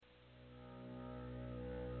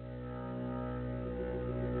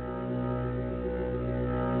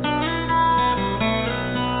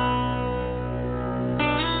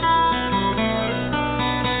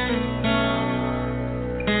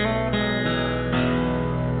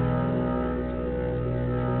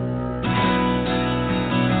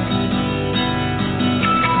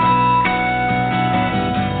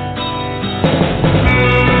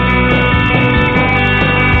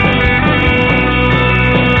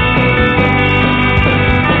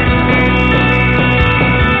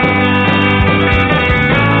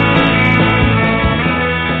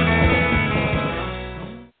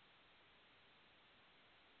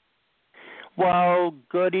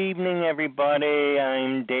Good evening, everybody.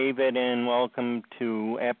 I'm David, and welcome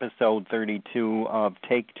to episode 32 of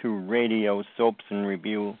Take Two Radio Soaps and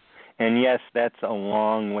Review. And yes, that's a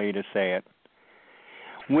long way to say it.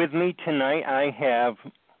 With me tonight, I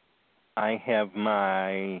have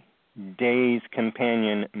my day's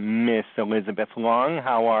companion, Miss Elizabeth Long.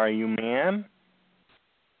 How are you, ma'am?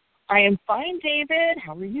 I am fine, David.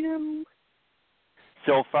 How are you?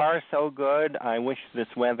 So far, so good. I wish this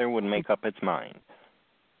weather would make up its mind.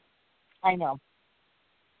 I know.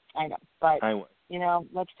 But,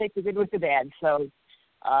 let's take the good with the bad. So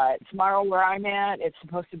tomorrow where I'm at, it's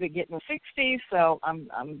supposed to be getting the 60s, so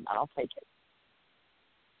I'll take it.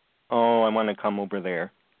 Oh, I want to come over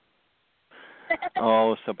there.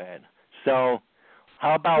 Oh, so bad. So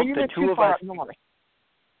how about the two of us?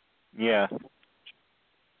 Yeah.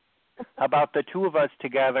 How about the two of us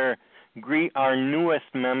together greet our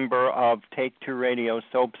newest member of Take Two Radio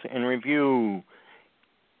Soaps and Review,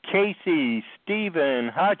 Casey Stephen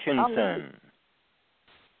Hutchinson.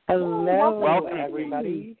 Hello, welcome,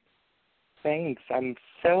 everybody. Thanks. I'm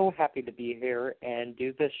so happy to be here and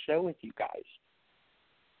do this show with you guys.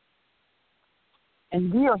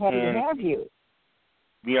 And we are happy to have you.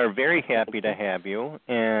 We are very happy to have you.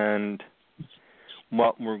 And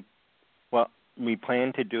what we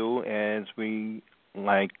plan to do is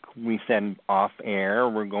like we said off air,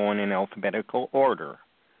 we're going in alphabetical order.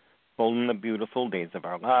 Bold and the Beautiful, Days of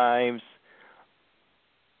Our Lives,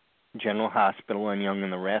 General Hospital, and Young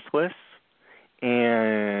and the Restless.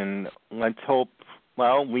 And let's hope,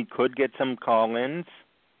 we could get some call-ins,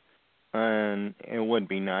 and it would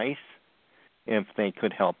be nice if they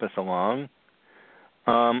could help us along.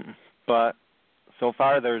 But so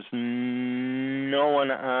far there's no one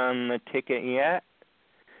on the ticket yet.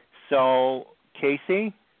 So,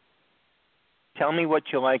 Casey, tell me what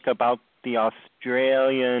you like about the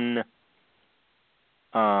Australian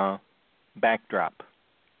backdrop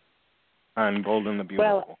on Bold and the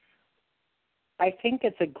Beautiful. Well, I think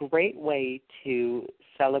it's a great way to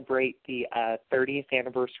celebrate the 30th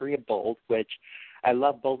anniversary of Bold, which I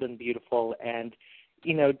love Bold and Beautiful, and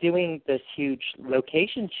doing this huge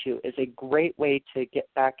location shoot is a great way to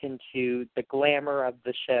get back into the glamour of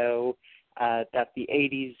the show that the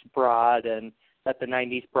 80s brought and that the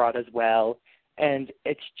 90s brought as well. And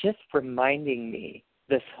it's just reminding me,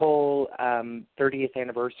 this whole 30th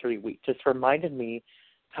anniversary week just reminded me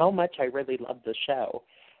how much I really love the show.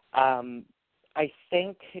 I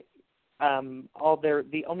think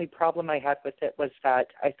the only problem I had with it was that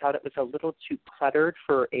I thought it was a little too cluttered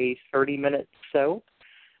for a 30-minute soap.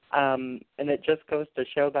 And it just goes to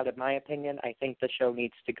show that, in my opinion, I think the show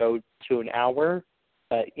needs to go to an hour.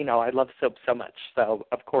 But, I love soap so much, so,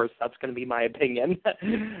 of course, that's going to be my opinion.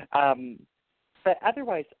 But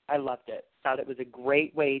otherwise, I loved it. Thought it was a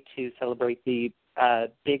great way to celebrate the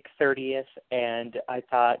big 30th, and I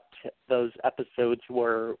thought those episodes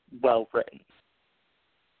were well written.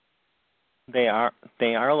 They are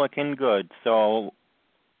looking good. So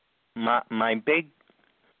my big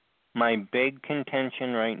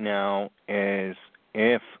contention right now is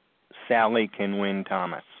if Sally can win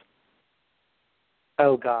Thomas.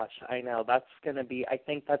 Oh gosh, I know I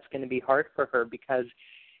think that's going to be hard for her because,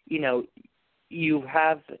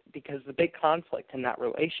 because the big conflict in that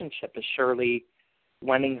relationship is Shirley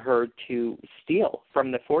wanting her to steal from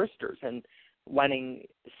the Forsters and wanting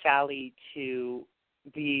Sally to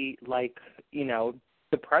be like,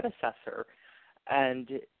 the predecessor. And,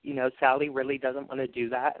 Sally really doesn't want to do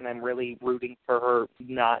that, and I'm really rooting for her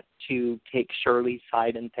not to take Shirley's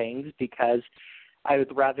side in things because I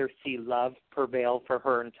would rather see love prevail for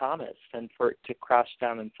her and Thomas than for it to crash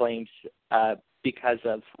down in flames because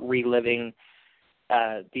of reliving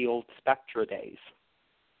the old Spectra days.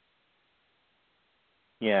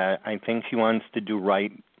 Yeah, I think she wants to do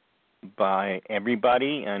right by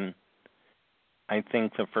everybody, and I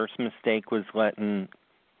think the first mistake was letting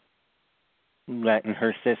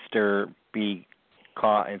her sister be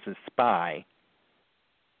caught as a spy.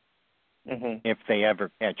 Mm-hmm. If they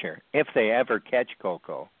ever catch her. If they ever catch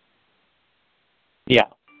Coco. Yeah.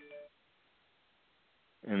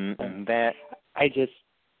 And that... I just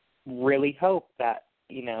really hope that,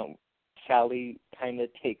 Sally kind of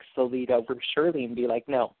takes the lead over Shirley and be like,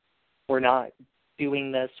 no, we're not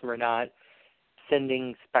doing this. We're not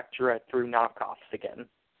sending Spectra through knockoffs again.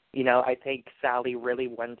 I think Sally really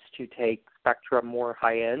wants to take Spectra more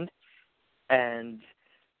high-end and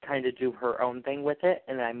kind of do her own thing with it,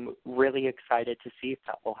 and I'm really excited to see if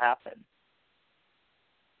that will happen.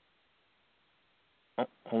 Oh,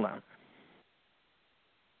 hold on.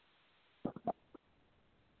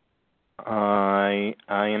 I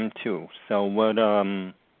am too. So what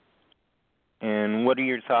And what are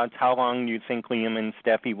your thoughts? How long do you think Liam and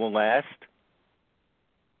Steffi will last?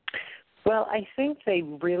 Well, I think they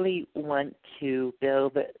really want to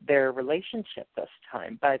build their relationship this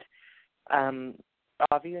time, but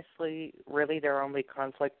obviously, really their only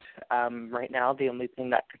conflict right now, the only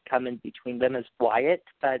thing that could come in between them is Wyatt,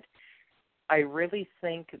 but I really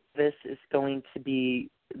think this is going to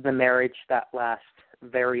be the marriage that lasts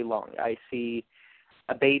very long. I see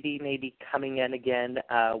a baby maybe coming in again,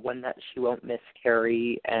 one that she won't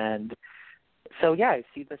miscarry, and so, yeah, I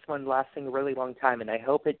see this one lasting a really long time, and I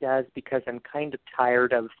hope it does because I'm kind of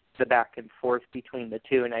tired of the back and forth between the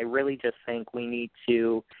two, and I really just think we need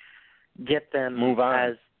to get them move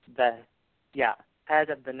on as the head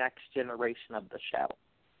of the next generation of the show.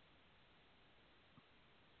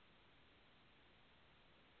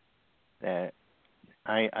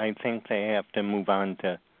 I think they have to move on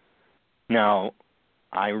to. Now,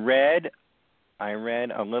 I read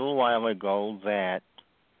a little while ago that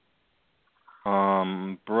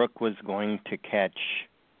Brooke was going to catch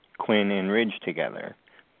Quinn and Ridge together,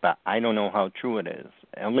 but I don't know how true it is.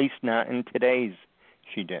 At least not in today's,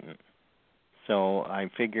 she didn't. So I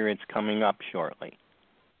figure it's coming up shortly.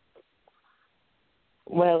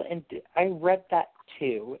 Well, and I read that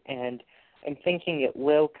too, and I'm thinking it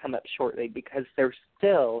will come up shortly because they're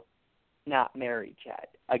still not married yet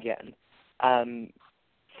again.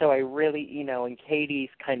 So I really, and Katie's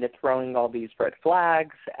kind of throwing all these red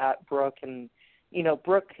flags at Brooke, and,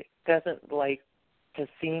 Brooke doesn't like to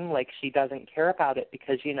seem like she doesn't care about it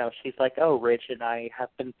because, she's like, oh, Rich and I have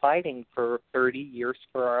been fighting for 30 years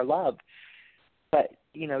for our love. But,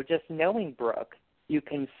 just knowing Brooke, you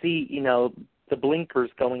can see, the blinkers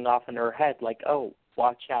going off in her head like, oh,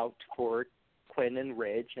 watch out for Quinn and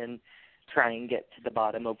Ridge and try and get to the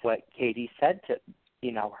bottom of what Katie said to,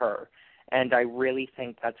 her. And I really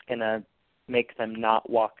think that's going to make them not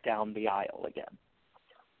walk down the aisle again.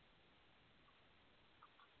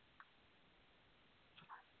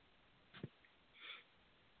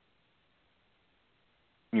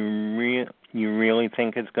 You really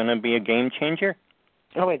think it's going to be a game changer?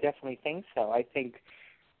 Oh, I definitely think so. I think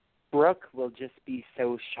Brooke will just be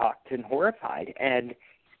so shocked and horrified. And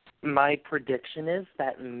my prediction is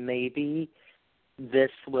that maybe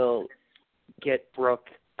this will get Brooke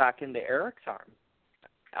back into Eric's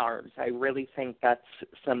arms. I really think that's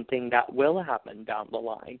something that will happen down the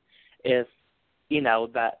line if,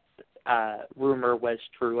 that rumor was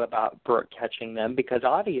true about Brooke catching them, because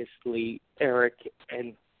obviously Eric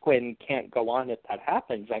and Quinn can't go on if that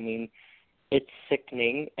happens. I mean, it's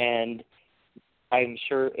sickening, and I'm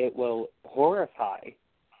sure it will horrify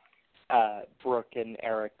Brooke and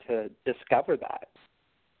Eric to discover that.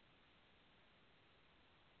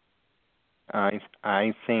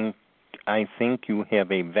 I think you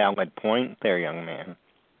have a valid point there, young man.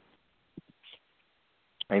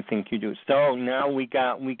 I think you do. So now we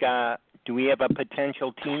got. Do we have a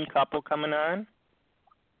potential teen couple coming on?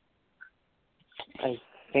 I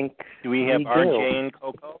think. Do we have RJ and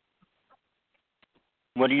Coco?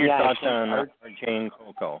 What are your thoughts on RJ and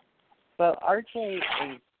Coco? Well, RJ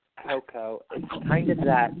and Coco, it's kind of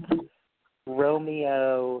that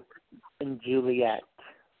Romeo and Juliet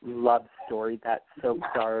love story that soaps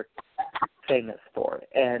are famous for.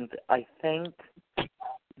 And I think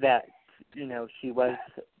that, she was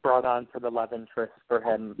brought on for the love interest for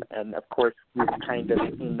him. And, of course, we've kind of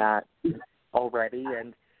seen that already.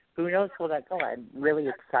 And who knows where that goes. I'm really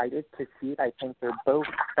excited to see it. I think they're both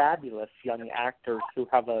fabulous young actors who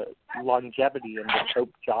have a longevity in the soap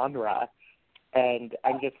genre. And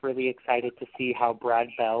I'm just really excited to see how Brad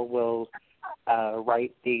Bell will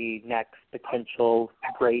write the next potential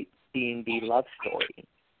great D&D love story.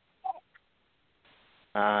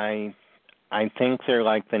 I think they're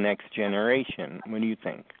like the next generation. What do you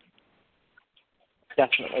think?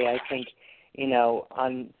 Definitely. I think,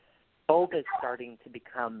 Bold is starting to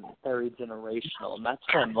become very generational, and that's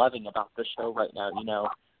what I'm loving about the show right now.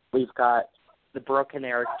 We've got the Brooke and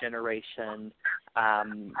Eric generation,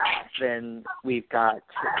 then we've got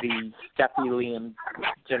the Steffi Liam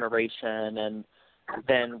generation, and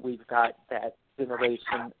then we've got that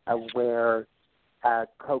generation of where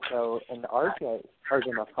Coco and RJ are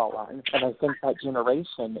going to fall on. And I think that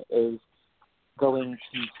generation is going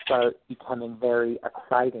to start becoming very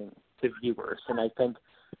exciting to viewers. And I think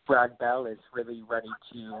Brad Bell is really ready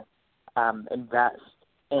to invest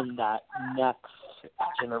in that next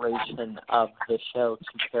generation of the show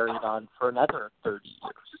to carry it on for another 30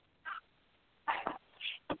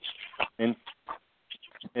 years. And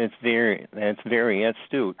that's very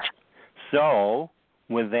astute. So,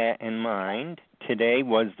 with that in mind, today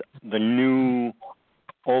was the new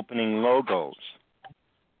opening logos.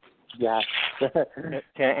 Yes,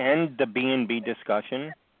 to end the B&B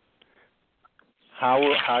discussion,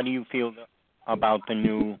 how do you feel about the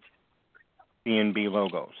new B&B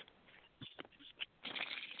logos?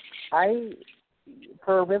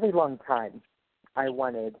 For a really long time, I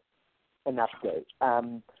wanted an update,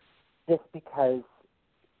 just because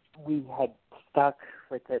we had stuck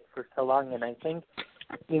with it for so long, and I think,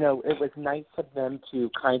 it was nice of them to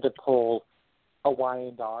kind of pull a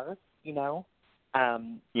Y&R,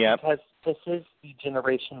 because this is the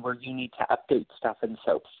generation where you need to update stuff in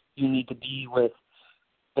soaps. You need to be with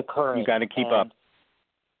the current. You got to keep up.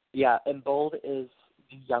 Yeah, and Bold is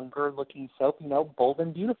the younger-looking soap, Bold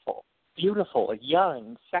and Beautiful. Beautiful,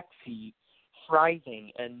 young, sexy,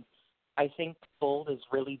 thriving, and I think Bold is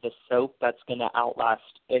really the soap that's going to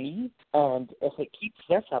outlast any, and if it keeps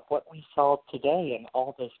this up, what we saw today and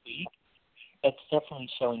all this week, it's definitely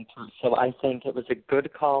showing through. So I think it was a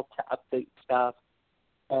good call to update stuff,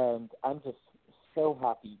 and I'm just so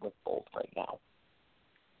happy with Bold right now.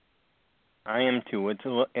 I am too.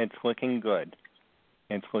 It's looking good.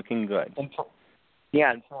 It's looking good. And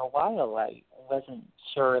for a while I wasn't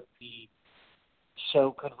sure if the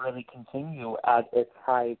show could really continue at its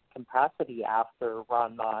high capacity after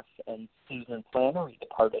Ron Moss and Susan Flannery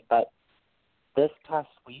departed. But this past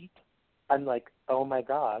week, I'm like, oh my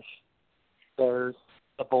gosh, there's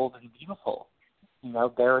the Bold and Beautiful.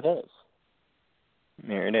 There it is.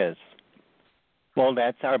 There it is. Well,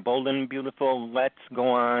 that's our Bold and Beautiful. Let's go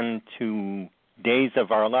on to Days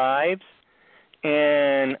of Our Lives.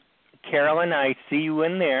 And Carolyn, I see you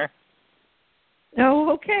in there.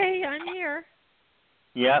 Oh, okay, I'm here.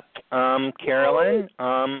 Yep. Carolyn,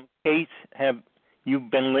 Case, have you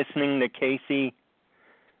been listening to Casey?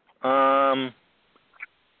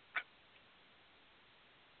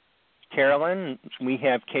 Carolyn, we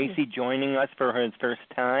have Casey joining us for his first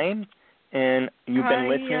time, and you've been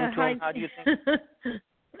listening to him. How do you think?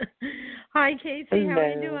 Hi, Casey. Hello. How are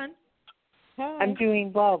you doing? Hi. I'm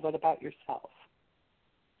doing well. What about yourself?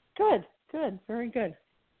 Good. Very good.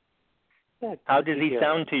 Good. How does he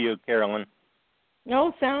sound to you, Carolyn?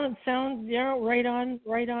 No, sound, right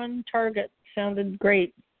on target. Sounded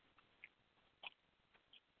great.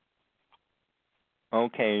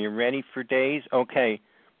 Okay, you ready for Days? Okay,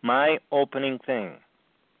 my opening thing.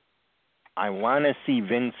 I want to see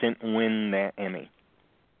Vincent win that Emmy.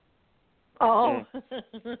 Oh.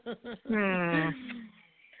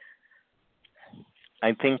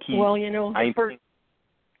 I think he. Well,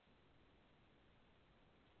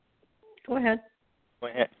 Go ahead.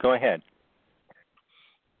 Go ahead.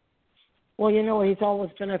 Well, he's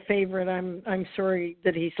always been a favorite. I'm sorry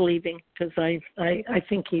that he's leaving because I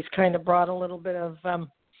think he's kind of brought a little bit of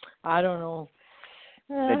I don't know.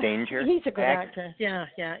 The danger. He's a good actor. Yeah.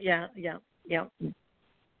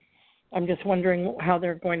 I'm just wondering how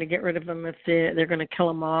they're going to get rid of him, if they're going to kill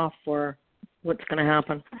him off or what's going to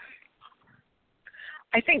happen.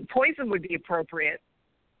 I think poison would be appropriate.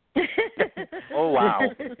 Oh, wow.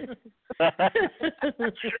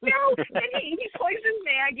 No, he poisoned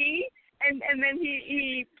Maggie, and then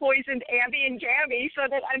he poisoned Abby and Gabby, so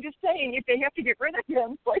that I'm just saying, if they have to get rid of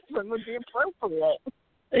him, poison would be appropriate.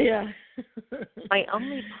 Yeah. My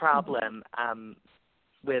only problem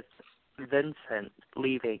with Vincent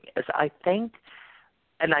leaving is I think,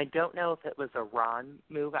 and I don't know if it was a Ron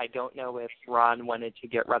move. I don't know if Ron wanted to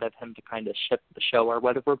get rid of him to kind of ship the show or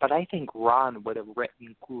whatever, but I think Ron would have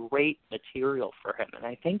written great material for him, and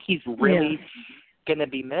I think he's really going to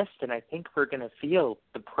be missed, and I think we're going to feel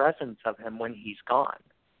the presence of him when he's gone.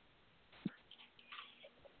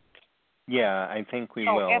 Yeah, I think we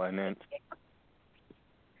will. And then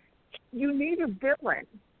you need a villain,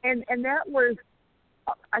 and that was,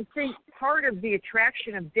 I think, part of the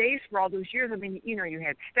attraction of Days for all those years. I mean, you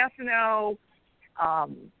had Stefano,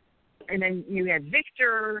 and then you had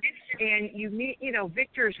Victor, and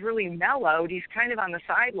Victor's really mellowed. He's kind of on the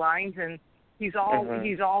sidelines, and he's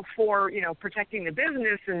all for, protecting the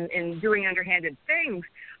business and doing underhanded things,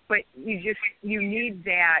 but you need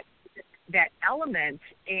that element,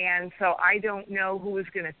 and so I don't know who is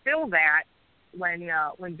going to fill that when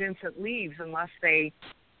Vincent leaves, unless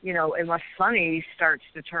Sonny starts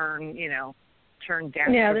to turn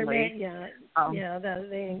dastardly.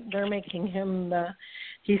 They're making him.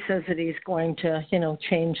 He says that he's going to,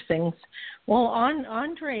 change things. Well,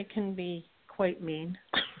 Andre can be quite mean.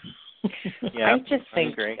 Yeah, I just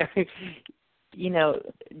think,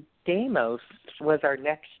 Deimos was our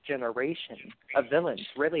next generation of villains,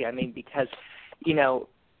 really. I mean, because,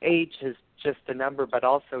 age is just a number, but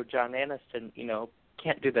also John Aniston,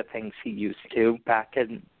 can't do the things he used to back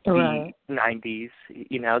in the 90s,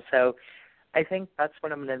 So I think that's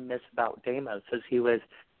what I'm going to miss about Deimos, is he was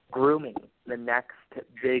grooming the next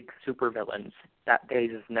big supervillains that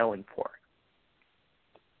Days is known for.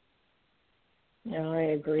 Yeah, I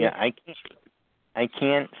agree. Yeah, I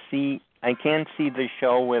can't see the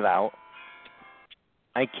show without.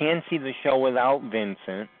 I can see the show without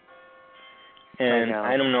Vincent. And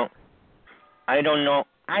I don't know.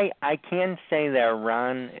 I can say that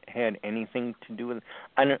Ron had anything to do with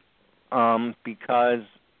it. Because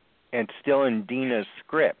it's still in Dina's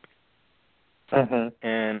script.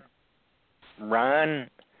 And Ron,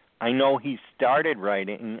 I know he started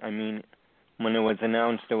writing. I mean, when it was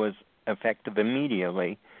announced, it was effective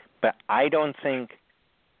immediately. But I don't think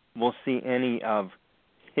we'll see any of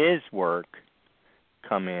his work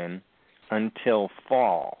come in until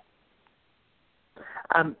fall.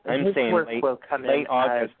 I'm saying work will come late in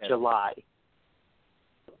August, July.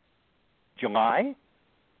 July?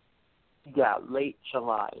 Yeah, late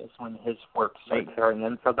July is when his work starts airing,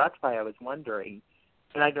 and so that's why I was wondering,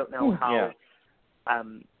 and I don't know how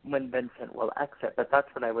when Vincent will exit, but that's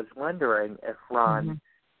what I was wondering if Ron,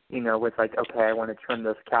 was like, okay, I want to trim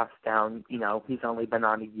this cast down. He's only been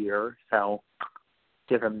on a year, so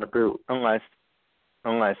give him the boot. Unless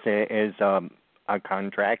it is a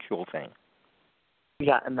contractual thing.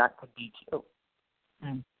 Yeah, and that could be too.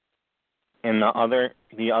 And the other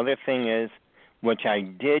thing is, which I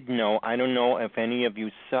did know, I don't know if any of you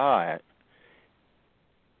saw it,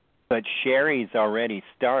 but Sherry's already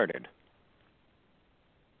started.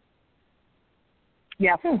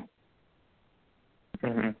 Yes.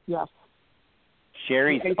 Yes.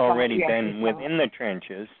 Sherry's already been within the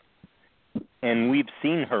trenches, and we've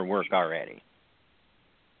seen her work already.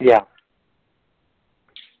 Yeah.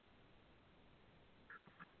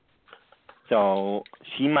 So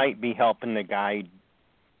she might be helping to guide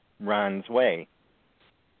Ron's way.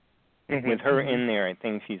 With her in there, I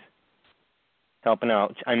think she's helping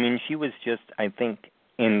out. I mean, she was just, I think,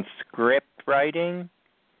 in script writing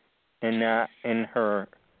and not in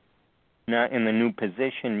the new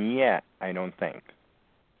position yet, I don't think.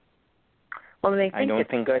 Well, I think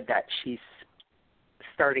it's good that she's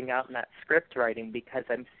starting out in that script writing, because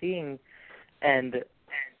I'm seeing, and,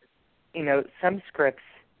 some scripts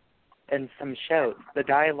and some shows, the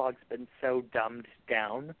dialogue's been so dumbed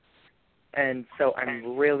down. And so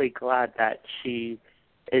I'm really glad that she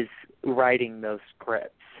is writing those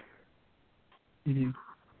scripts. Yeah,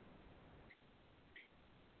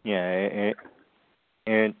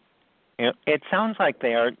 it sounds like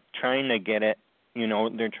they are trying to get it,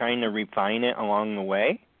 they're trying to refine it along the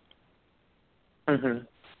way.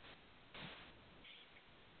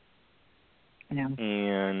 Yeah.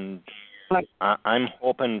 And I'm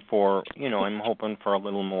hoping for, a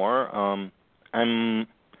little more.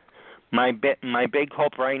 My big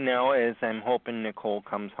hope right now is I'm hoping Nicole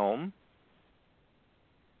comes home.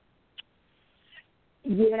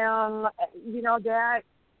 Yeah, that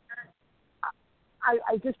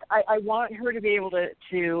I want her to be able to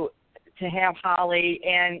have Holly,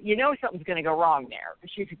 and something's going to go wrong there.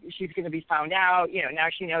 She's going to be found out. Now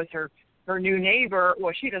she knows her new neighbor.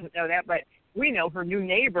 Well, she doesn't know that, but we know her new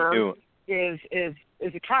neighbor is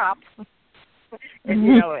a cop.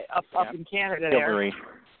 And, up in Canada there.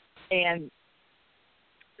 And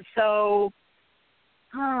so,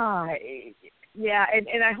 and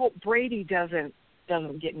I hope Brady doesn't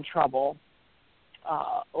get in trouble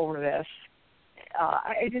over this.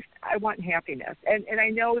 I want happiness, and I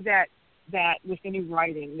know that with any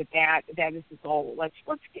writing that is the goal. Let's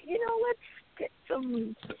get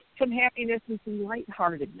some happiness and some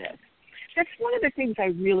lightheartedness. That's one of the things I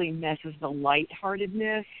really miss, is the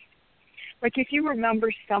lightheartedness. Like, if you remember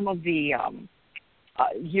some of the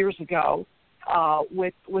years ago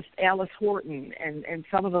with Alice Horton and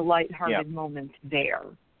some of the lighthearted moments there,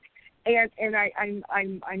 and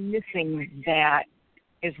I'm missing that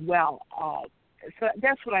as well. So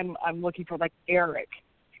that's what I'm looking for. Like Eric,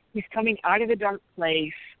 he's coming out of a dark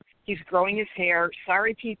place. He's growing his hair.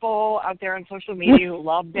 Sorry, people out there on social media who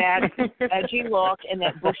love that edgy look and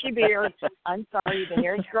that bushy beard. I'm sorry, the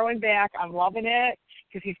hair's growing back. I'm loving it,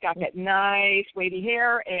 because he's got that nice wavy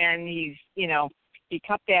hair, and he's, he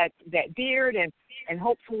cut that beard, and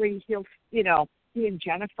hopefully he'll, he and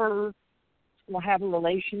Jennifer will have a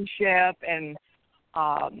relationship, and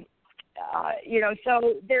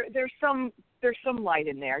so there's some light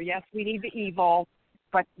in there. Yes, we need the evil,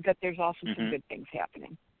 but that there's also some good things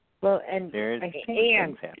happening. Well, and I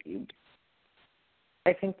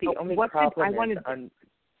think the only problem is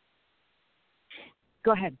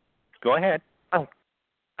Go ahead. Go ahead. Oh,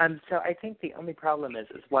 so I think the only problem is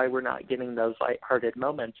why we're not getting those lighthearted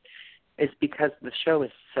moments is because the show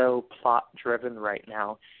is so plot-driven right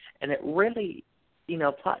now, and it really,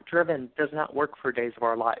 plot-driven does not work for Days of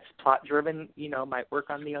Our Lives. Plot-driven, might work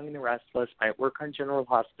on The Young and the Restless, might work on General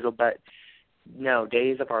Hospital, but no,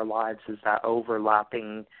 Days of Our Lives is that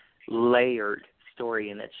overlapping, layered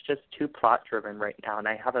story, and it's just too plot-driven right now. And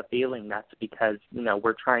I have a feeling that's because,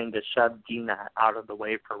 we're trying to shove Dina out of the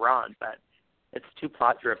way for Ron, but it's too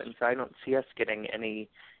plot-driven, so I don't see us getting any,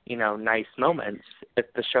 nice moments if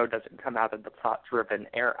the show doesn't come out of the plot-driven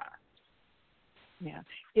era. Yeah,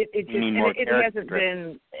 it hasn't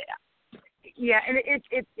been. Yeah, and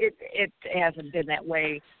it hasn't been that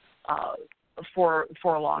way for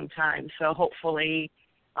a long time. So hopefully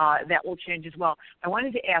that will change as well. I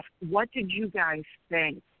wanted to ask, what did you guys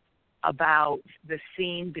think about the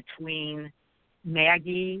scene between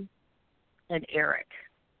Maggie and Eric?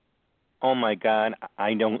 Oh my God,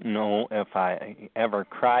 I don't know if I ever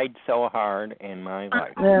cried so hard in my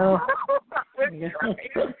life. No. There's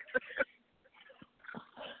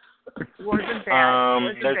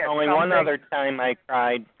only one other time I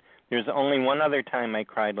cried. There's only one other time I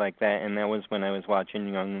cried like that, and that was when I was watching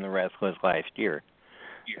Young and the Restless last year.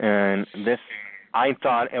 And I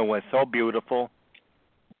thought it was so beautiful.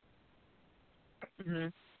 Mm-hmm.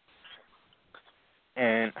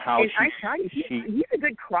 And how he's a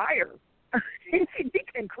good crier. He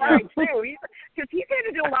can cry too, because he's had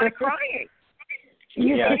to do a lot of crying.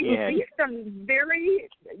 He's done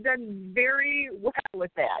very well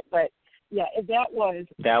with that. But yeah, that was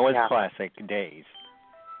classic Days.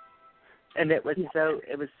 And it was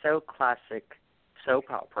so classic soap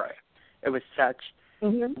opera. It was such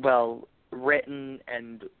well written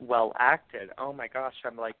and well acted. Oh my gosh,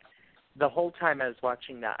 I'm like, the whole time I was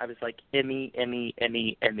watching that, I was like, Emmy.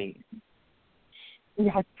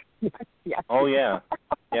 Yes. Oh yeah,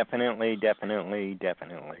 definitely.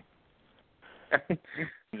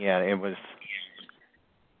 Yeah, it was.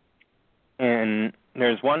 And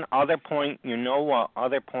there's one other point. What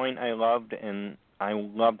other point I loved, and I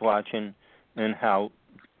loved watching, and how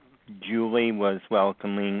Julie was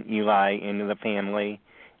welcoming Eli into the family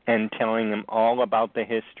and telling him all about the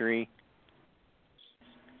history.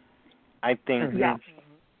 I think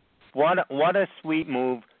what a sweet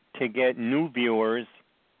move to get new viewers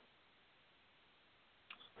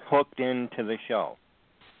hooked into the show.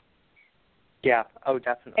 Yeah, oh,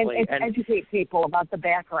 definitely. And educate people about the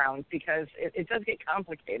background, because it does get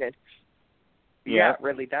complicated. Yeah, it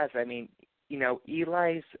really does. I mean,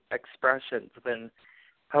 Eli's expressions when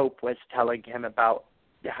Hope was telling him about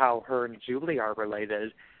how her and Julie are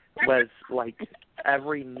related was like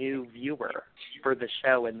every new viewer for the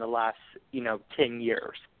show in the last, 10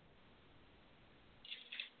 years.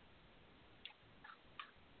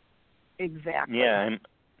 Exactly. Yeah, in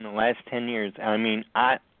the last 10 years. I mean,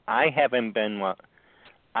 I haven't been.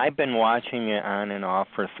 I've been watching it on and off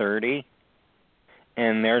for 30,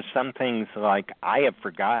 and there's some things like I have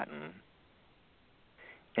forgotten,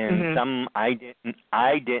 and some I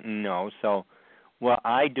didn't know. So, what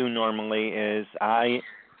I do normally is I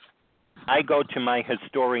go to my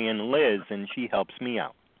historian Liz, and she helps me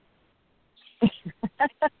out.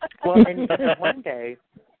 Well, and one day,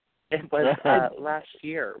 it was last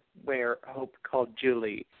year, where Hope called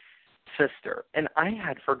Julie sister, and I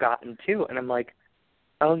had forgotten too, and I'm like,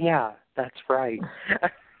 oh yeah, that's right.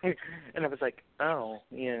 And I was like, oh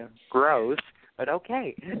yeah, gross, but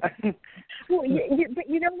okay. Well, but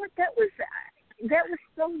you know what? That was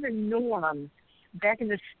so the norm back in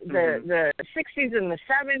the 60s and the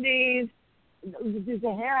 70s,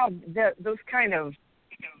 to have those kind of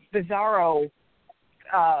bizarro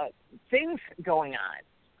things going on.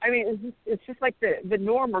 I mean, it's just like the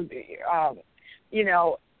norm, or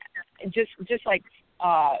just like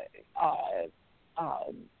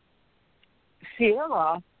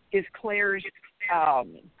Sierra is Claire's.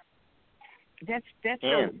 That's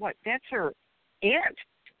her what? That's her aunt,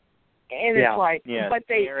 and it's like, but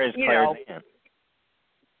they, Claire's aunt.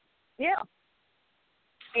 Yeah.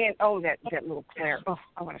 And that little Claire. Oh,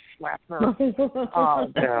 I want to slap her.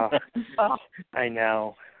 I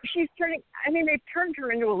know. She's turning. I mean, they've turned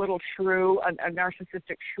her into a little shrew, a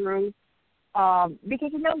narcissistic shrew.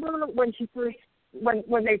 Because remember when she first,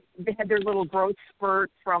 when they had their little growth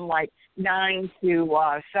spurt from like 9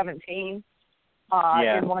 to 17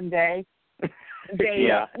 in one day. They,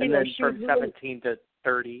 and then from 17 to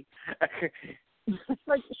 30.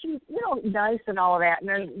 Like she's nice and all of that, and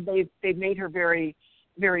then they've made her very,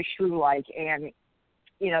 very shrew-like, and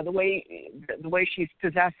the way she's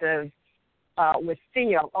possessive with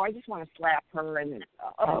Theo. Oh, I just want to slap her, and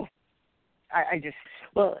I just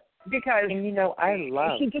because I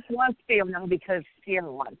love, she just wants Theo now because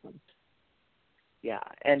Theo wants him. Yeah,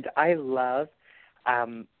 and I love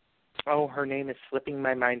Oh, her name is slipping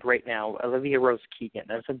my mind right now. Olivia Rose Keegan.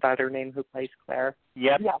 Isn't that her name, who plays Claire?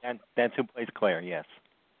 Yep, yes. That's who plays Claire, yes.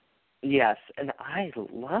 Yes, and I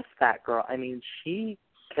love that girl. I mean, she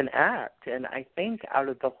can act, and I think out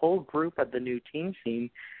of the whole group of the new teen scene,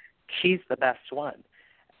 she's the best one.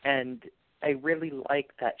 And I really like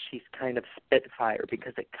that she's kind of Spitfire,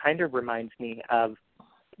 because it kind of reminds me of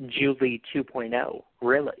Julie 2.0,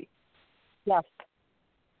 really. Yes.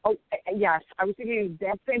 Oh, yes. I was thinking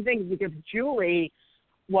that same thing, because Julie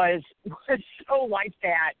was so like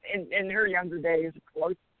that in her younger days, of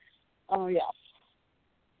course. Oh, yes.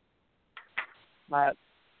 But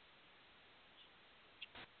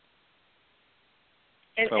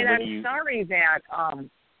and I'm sorry that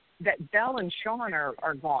that Belle and Sean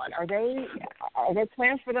are gone. Are they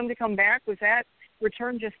plans for them to come back? Was that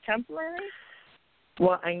return just temporary?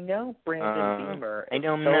 Well, I know Brandon Beamer is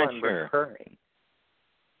still on recurring.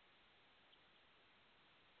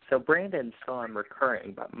 So Brandon's still on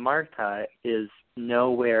recurring, but Martha is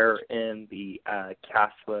nowhere in the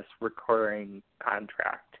castless recurring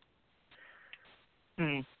contract.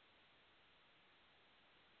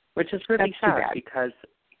 Which is really sad, because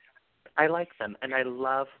I like them, and I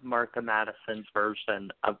love Martha Madison's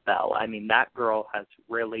version of Belle. I mean, that girl has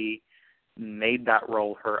really made that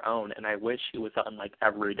role her own, and I wish she was on, like,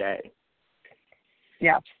 every day.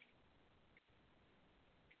 Yeah.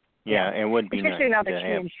 Yeah, it would be especially nice now that she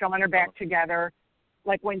and Sean are back together.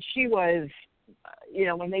 Like when she was,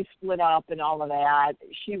 when they split up and all of that,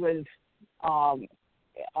 she was,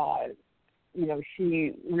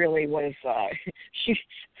 she really was.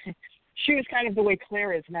 She was kind of the way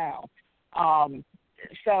Claire is now.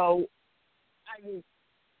 So,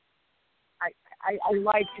 I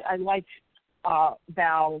liked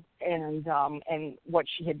Val and what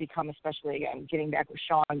she had become, especially again getting back with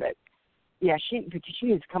Sean. But yeah, she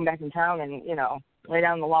needs to come back in town and lay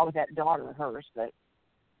down the law with that daughter of hers. But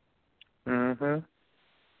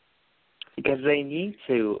because they need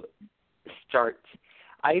to start.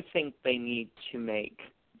 I think they need to make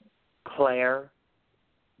Claire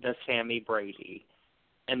the Sammy Brady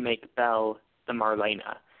and make Belle the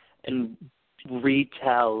Marlena and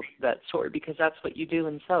retell that story, because that's what you do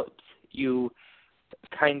in soaps. You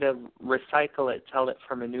kind of recycle it, tell it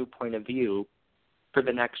from a new point of view for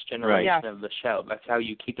the next generation of the show. That's how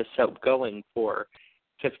you keep a soap going for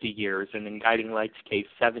 50 years, and in Guiding Light's case,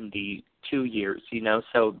 72 years,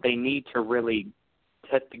 So they need to really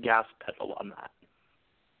hit the gas pedal on that.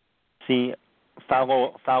 See,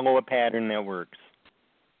 follow a pattern that works.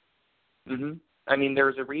 I mean,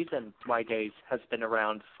 there's a reason why Days has been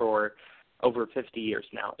around for over 50 years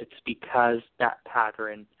now. It's because that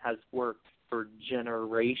pattern has worked for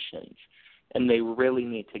generations, and they really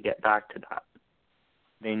need to get back to that.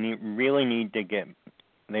 They really need to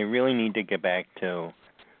get back to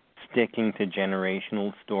sticking to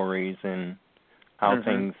generational stories and how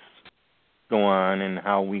things go on and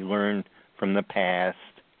how we learn from the past,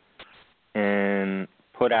 and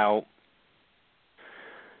put out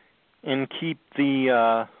and keep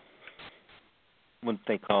the what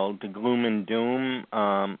they call the gloom and doom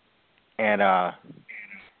at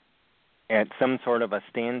some sort of a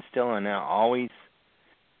standstill, and always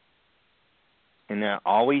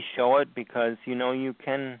show it, because you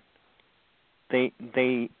can.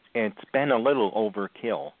 It's been a little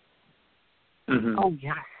overkill. Oh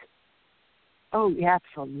yes. Oh yeah,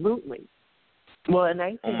 absolutely. Well, and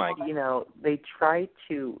I think, they try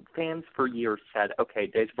to, fans for years said, okay,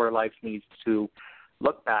 Days of Our Lives needs to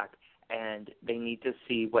look back, and they need to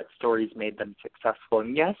see what stories made them successful.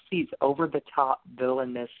 And yes, these over-the-top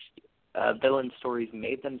villain stories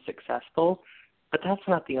made them successful, but that's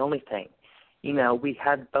not the only thing. We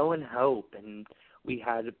had Bo and Hope, and we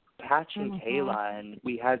had Patch and Kayla, and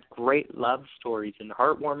we had great love stories and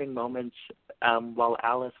heartwarming moments while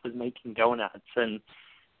Alice was making donuts. And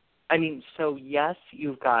I mean, so yes,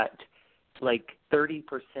 you've got like 30%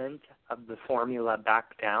 of the formula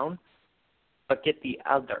back down, but get the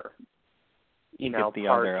other,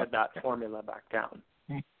 part of that formula back down.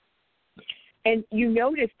 And you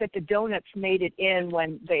noticed that the donuts made it in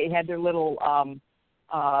when they had their little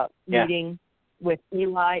meeting with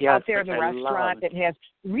Eli out there in the restaurant that has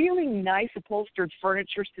really nice upholstered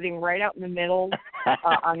furniture sitting right out in the middle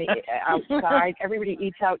on the outside. Everybody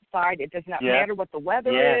eats outside. It does not matter what the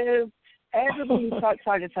weather is. Everybody eats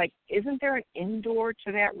outside. It's like, isn't there an indoor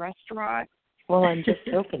to that restaurant? Well, I'm just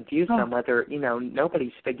so confused on whether,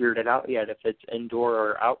 nobody's figured it out yet if it's indoor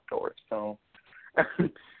or outdoor. So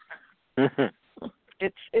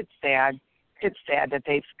it's sad. It's sad that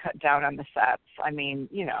they've cut down on the sets. I mean,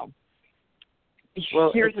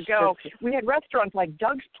 years ago. We had restaurants like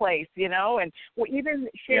Doug's Place, and even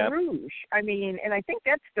Chez Rouge. I mean, and I think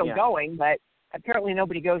that's still going, but apparently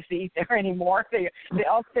nobody goes to eat there anymore. They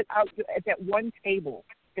all sit out at that one table.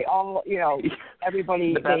 They all,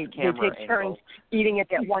 everybody, they take turns eating at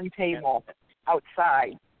that one table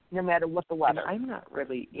outside, no matter what the weather. And I'm not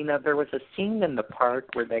really, there was a scene in the park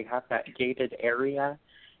where they have that gated area,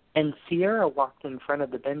 and Sierra walked in front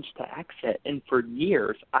of the bench to exit, and for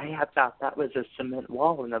years I had thought that was a cement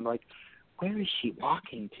wall, and I'm like, where is she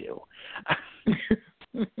walking to?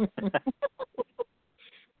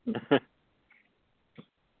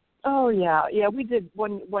 Oh yeah. We did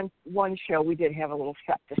one show. We did have a little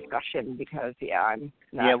set discussion because I'm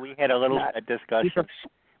not. Yeah, we had a little discussion.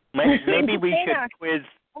 Maybe we should quiz.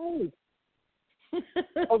 Oh,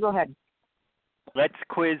 go ahead. Let's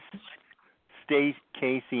quiz Steve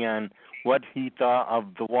Casey on what he thought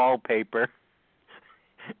of the wallpaper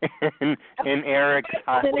in Eric's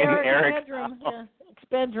bedroom. Yeah, it's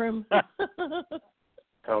bedroom.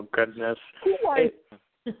 Oh goodness.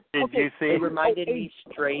 Did you see? It reminded me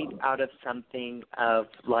straight out of something of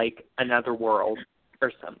like Another World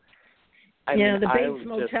or something. I mean, the Bates I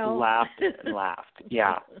Motel. just laughed and laughed.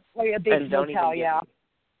 Yeah. Oh, yeah, Bates Motel, yeah.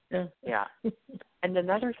 And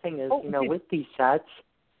another thing is, with these sets,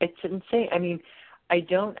 it's insane. I mean, I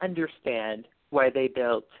don't understand why they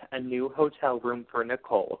built a new hotel room for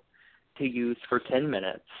Nicole to use for 10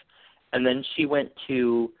 minutes, and then she went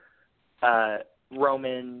to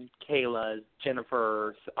Roman, Kayla,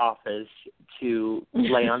 Jennifer's office to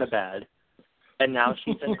lay on a bed, and now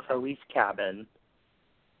she's in Chloe's cabin.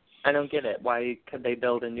 I don't get it. Why could they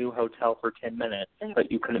build a new hotel for 10 minutes,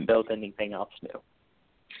 but you couldn't build anything else new?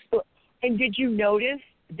 And did you notice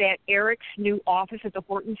that Eric's new office at the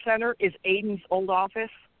Horton Center is Aiden's old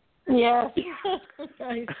office? Yes.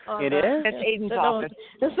 It is? That's Aiden's office.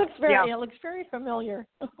 This looks it looks very familiar.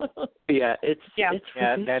 It's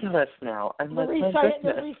ridiculous now. I'm the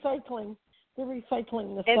recycling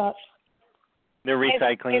the stuff. The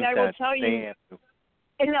recycling and I will stuff. tell you,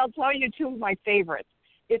 and I'll tell you two of my favorites.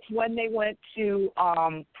 It's when they went to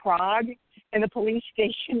Prague, and the police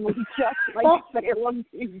station was just like Salem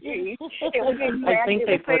TV. It was exactly I think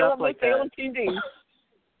they put Salem, up like Salem TV.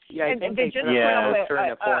 Yeah, I think they just put up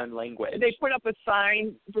in a foreign language. They put up a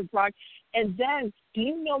sign for Prague. And then, do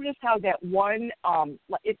you notice how that one,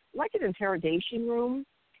 it's like an interrogation room,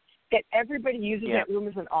 that everybody uses that room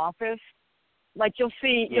as an office? Like you'll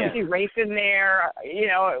see Rafe in there,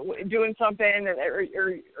 doing something, or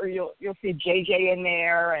you'll see JJ in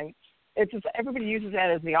there, and it's just everybody uses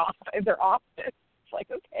that as their office. It's like,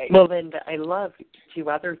 okay. Well, then I love two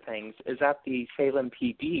other things. Is at the Salem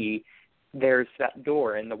PD, there's that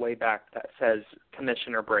door in the way back that says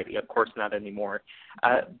Commissioner Brady. Of course, not anymore.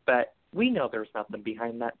 But we know there's nothing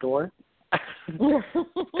behind that door.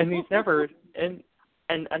 And he's never. And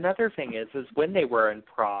another thing is when they were in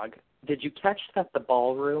Prague, did you catch that the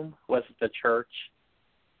ballroom was the church?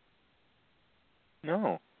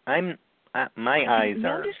 No, my eyes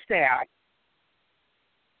are. Noticed that.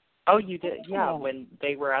 Oh, you did? Yeah, when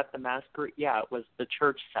they were at the masquerade, it was the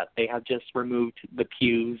church set. They had just removed the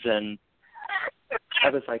pews, and I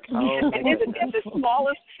was like, oh. And isn't that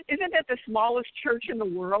the smallest church in the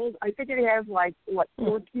world? I think it has 4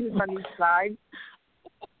 pews on each side.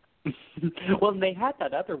 Well, they had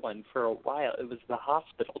that other one for a while. It was the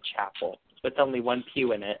hospital chapel with only 1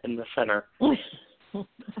 pew in it in the center.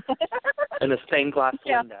 And a stained glass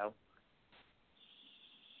window.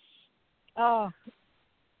 Oh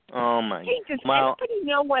my! Hey, does anybody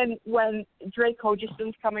know when Drake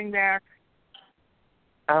Hodgson's coming back?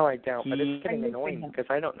 Oh, I don't, but it's getting annoying because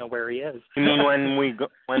I don't know where he is. You mean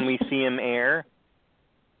when we see him air?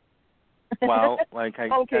 Well, like I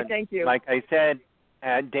said, thank you. Like I said,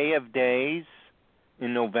 at Day of Days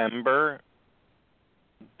in November,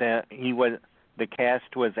 the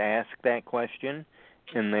cast was asked that question,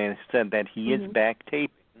 and they said that he is back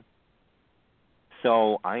taping.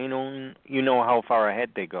 So I don't, how far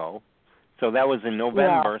ahead they go. So that was in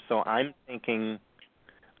November. Yeah. So I'm thinking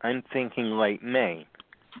late May.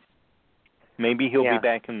 Maybe he'll be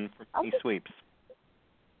back in He Sweeps.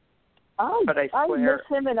 I miss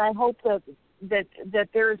him, and I hope that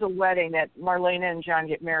there is a wedding, that Marlena and John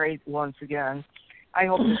get married once again. I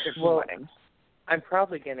hope there's a wedding. I'm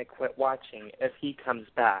probably going to quit watching if he comes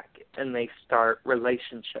back and they start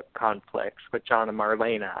relationship conflicts with John and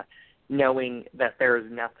Marlena, knowing that there is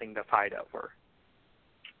nothing to fight over.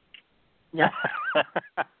 Yeah.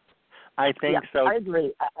 I think so. I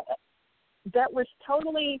agree. That was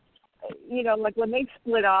totally, like when they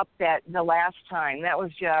split up the last time, that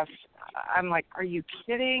was just, I'm like, are you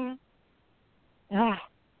kidding?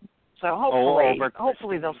 So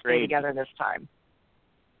hopefully they'll stay together this time.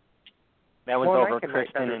 That was over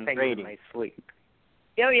Kristen and Brady. My sleep.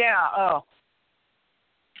 Oh yeah. Oh.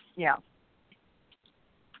 Yeah.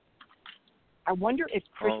 I wonder if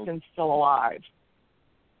Kristen's still alive.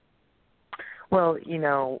 Well,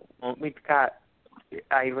 we've got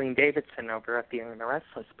Eileen Davidson over at The Young and the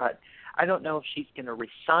Restless, but I don't know if she's going to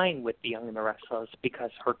resign with The Young and the Restless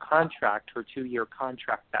because her 2-year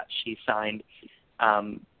contract that she signed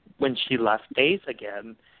when she left Days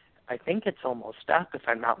Again, I think it's almost up, if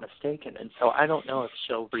I'm not mistaken. And so I don't know if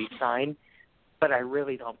she'll resign, but I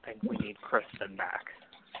really don't think we need Kristen back.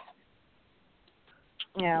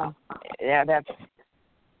 Yeah, that's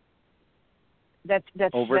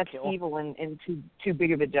evil and too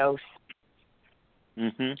big of a dose.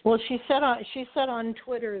 Mhm. Well, she said on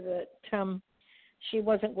Twitter that she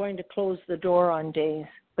wasn't going to close the door on Days,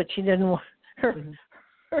 but she didn't want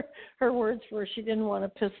her words were she didn't want to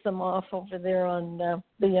piss them off over there on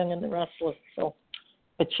The Young and the Restless. So,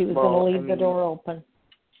 but she was going to leave the door open.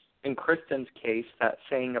 In Kristen's case, that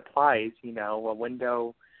saying applies. A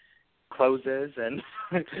window closes and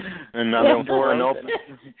another door opens.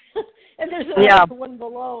 And there's another one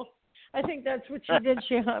below. I think that's what she did.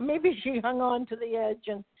 Maybe she hung on to the edge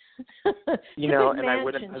and and I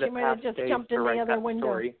wouldn't put it she might have just jumped in the other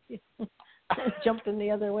window. Jumped in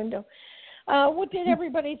the other window. What did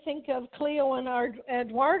everybody think of Cleo and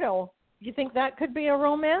Eduardo? Do you think that could be a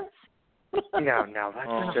romance? No,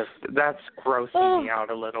 that's grossing me out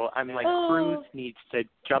a little. I'm like, Cruz needs to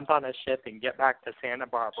jump on a ship and get back to Santa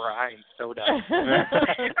Barbara. I'm so done.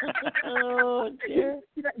 Oh, dear.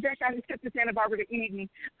 Back on the ship to Santa Barbara to Eden.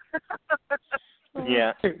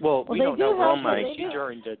 Yeah. Well, we don't know romance. She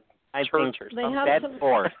joined a I church think or something. that's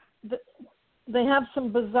forced. They have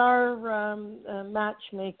some bizarre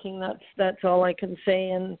matchmaking. That's all I can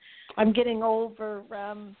say. And I'm getting over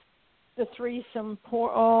the threesome.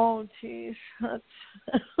 Oh, jeez.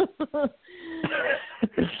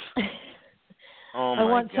 I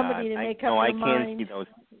want somebody to make up their mind. I can't see those.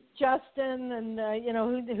 Justin and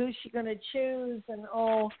who's she going to choose? And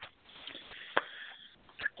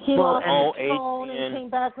he lost his phone and came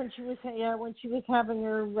back when she was having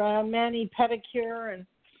her mani pedicure and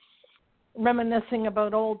reminiscing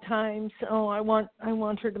about old times. Oh, I want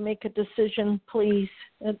her to make a decision, please.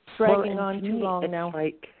 It's dragging on too long now.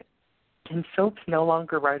 Like, can soaps no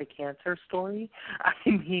longer write a cancer story? I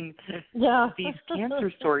mean, these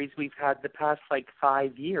cancer stories we've had the past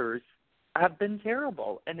 5 years have been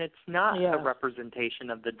terrible, and it's not a representation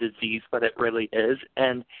of the disease, what it really is.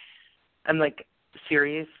 And I'm like,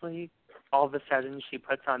 seriously, all of a sudden she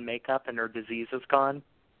puts on makeup and her disease is gone?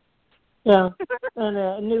 Yeah,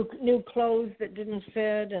 and new clothes that didn't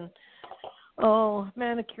fit, and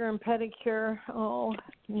manicure and pedicure. Oh,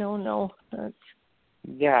 no, that's.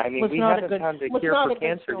 Yeah, I mean, we haven't found a cure for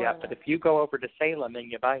cancer yet, but if you go over to Salem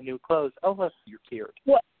and you buy new clothes, look, you're cured.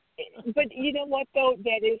 Well, but you know what, though?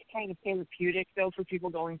 That is kind of therapeutic, though, for people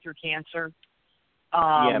going through cancer.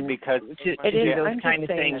 Because to do those kind of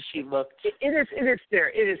things. She looked. It is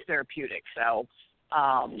therapeutic. So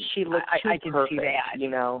she looked I can perfect, see that.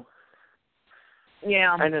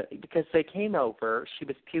 Yeah. And because they came over, she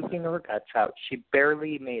was puking her guts out. She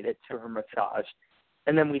barely made it to her massage.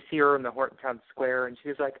 And then we see her in the Hortontown Square, and she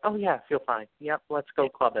was like, "Oh yeah, I feel fine. Yep, let's go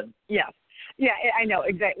clubbing." Yeah, I know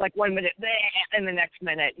exactly. Like 1 minute, and the next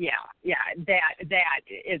minute,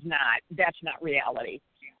 that's not reality.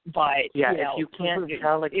 But if you can't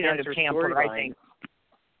tell a cancer storyline, I think.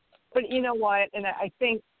 But you know what? And I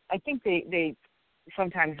think they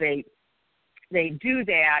sometimes they do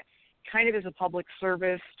that kind of as a public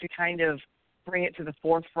service to kind of bring it to the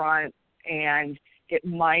forefront, and it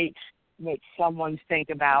might make someone think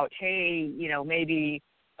about, hey, maybe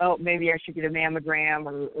I should get a mammogram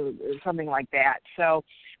or something like that. So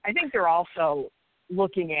I think they're also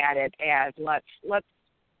looking at it as let's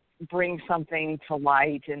bring something to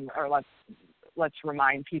light or let's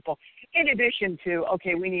remind people. In addition to,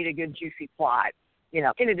 okay, we need a good juicy plot,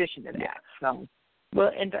 in addition to that. So.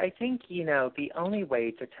 Well, and I think, the only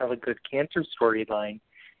way to tell a good cancer storyline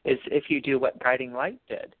is if you do what Guiding Light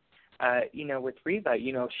did. With Reva,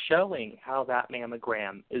 showing how that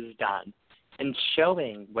mammogram is done and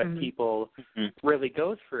showing what people really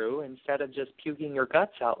go through instead of just puking your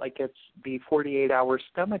guts out like it's the 48-hour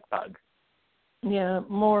stomach bug. Yeah,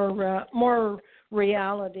 more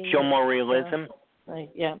reality. Show more realism.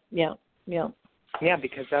 Yeah. Yeah,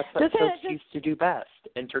 because that's what folks used to do best,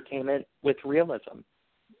 entertainment with realism.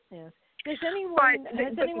 Yeah. Has anyone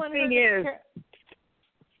heard of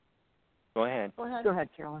Go ahead. Go ahead,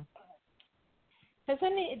 Caroline. Does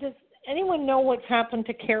anyone know what's happened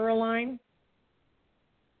to Caroline?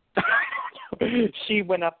 She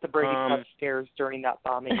went up the Brady Club stairs during that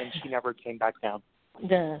bombing, and she never came back down.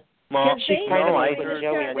 The Well, she kind of I went with heard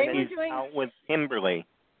Joey, that and he's out with Kimberly.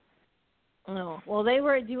 Oh, well, they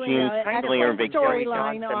were doing She an excellent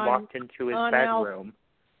storyline on walked into his bedroom.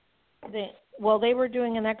 They were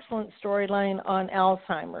doing an excellent storyline on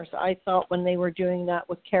Alzheimer's. I thought when they were doing that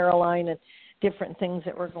with Caroline and different things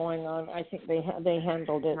that were going on, I think they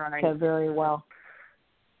handled it very well.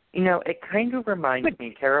 You know, it kind of reminds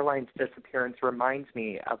me, Caroline's disappearance reminds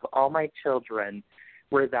me of All My Children,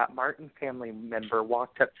 where that Martin family member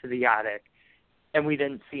walked up to the attic and we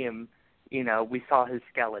didn't see him, you know, we saw his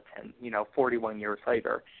skeleton, 41 years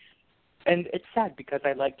later. And it's sad because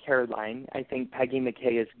I like Caroline. I think Peggy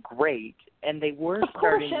McKay is great, and they were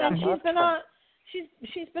starting that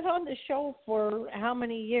she's been on the show for how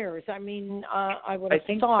many years? I mean, I would have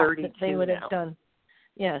thought that they would have done.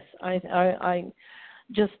 Yes, I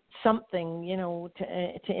just something,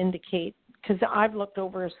 to indicate, because I've looked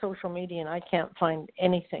over social media and I can't find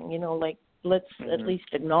anything, like let's at least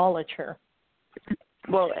acknowledge her.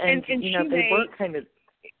 Well, and they were kind of.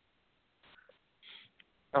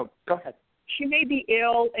 Oh, go ahead. She may be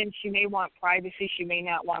ill and she may want privacy. She may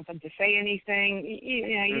not want them to say anything.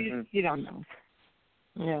 You don't know.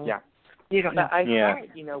 Yeah. You don't know. But I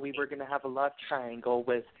thought, we were going to have a love triangle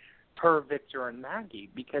with her, Victor, and Maggie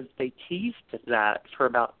because they teased that for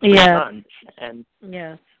about 3 months. And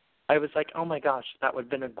I was like, oh, my gosh, that would have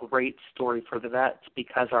been a great story for the vets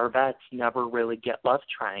because our vets never really get love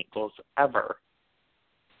triangles ever.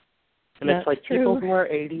 And it's like people who are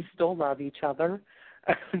 80 still love each other.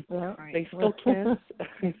 They still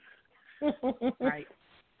kiss. Right.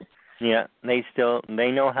 Yeah, they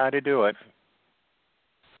know how to do it.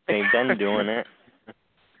 They've been doing it.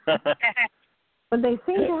 But they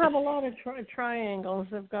seem to have a lot of triangles.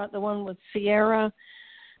 They've got the one with Sierra,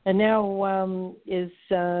 and now is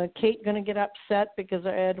Kate going to get upset because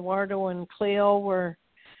Eduardo and Cleo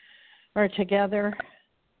are together?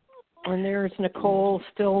 And there's Nicole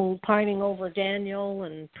still pining over Daniel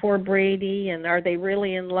and poor Brady, and are they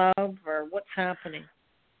really in love, or what's happening?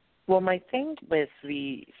 Well, my thing with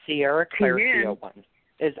the Sierra Claire one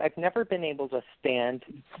is I've never been able to stand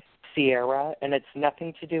Sierra, and it's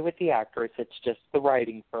nothing to do with the actress. It's just the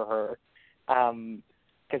writing for her,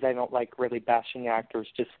 because I don't like really bashing actors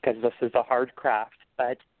just because this is a hard craft.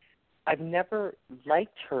 But I've never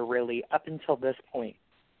liked her really up until this point.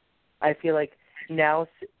 I feel like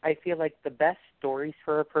the best stories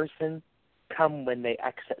for a person come when they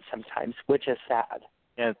exit sometimes, which is sad.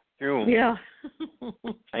 Yeah, true. Yeah.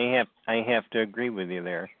 I have to agree with you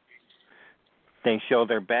there. They show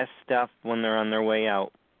their best stuff when they're on their way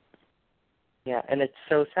out. Yeah, and it's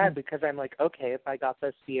so sad because I'm like, okay, if I got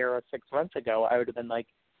this Sierra 6 months ago, I would have been like,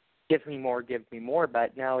 give me more.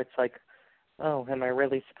 But now it's like, oh, am I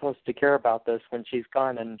really supposed to care about this when she's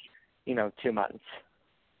gone in, 2 months?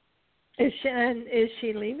 Is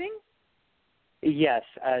she leaving? Yes,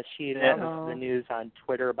 she announced the news on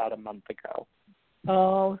Twitter about a month ago.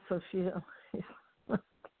 Oh, so she.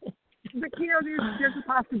 But there's a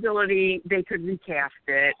possibility they could recast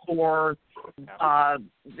it, or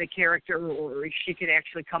the character, or she could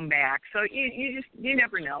actually come back. So you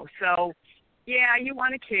never know. So yeah, you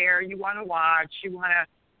want to care, you want to watch, you want to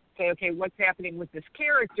say, okay, what's happening with this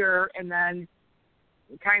character, and then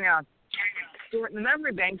kind of store it in the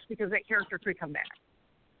memory banks because that character could come back.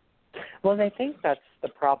 Well, I think that's the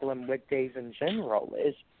problem with Days in general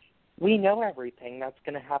is we know everything that's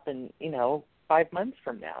going to happen, 5 months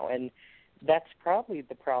from now. And that's probably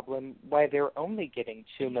the problem why they're only getting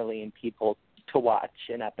 2 million people to watch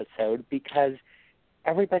an episode because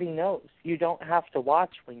everybody knows. You don't have to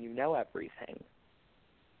watch when you know everything.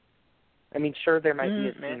 I mean, sure, there might be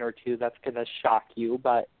a scene or two that's going to shock you,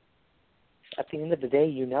 but at the end of the day,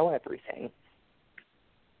 you know everything.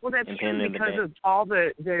 Well, that's true because of all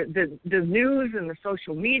the news and the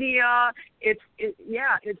social media. It's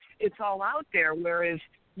all out there. Whereas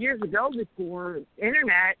years ago, before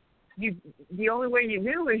internet, the only way you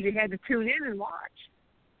knew is you had to tune in and watch.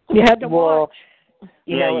 You had to watch.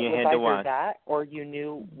 You had either to watch that, or you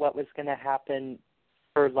knew what was going to happen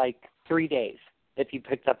for like 3 days if you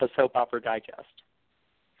picked up a soap opera digest.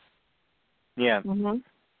 Yeah.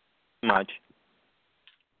 Much.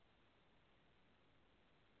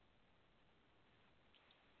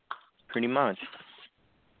 Pretty much.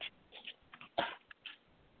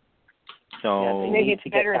 So maybe it's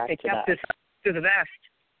better if they kept this to the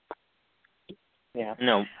best. Yeah.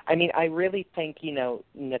 No. I mean, I really think,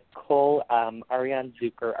 Nicole Ariane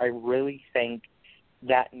Zucker, I really think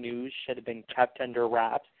that news should have been kept under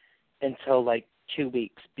wraps until like 2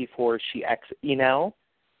 weeks before she exits.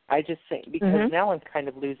 I just think because now I'm kind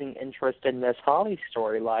of losing interest in this Holly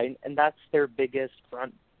storyline, and that's their biggest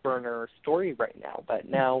front burner story right now. But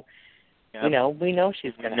now, we know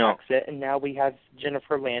she's going to exit, and now we have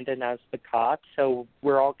Jennifer Landon as the cop, so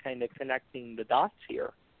we're all kind of connecting the dots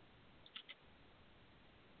here.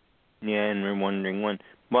 Yeah, and we're wondering when.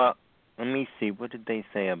 Well, let me see. What did they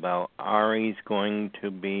say about Ari's going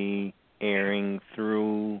to be airing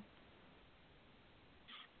through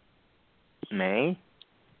May?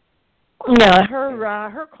 Yeah,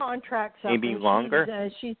 her contract's up. Maybe longer.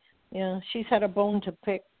 She's had a bone to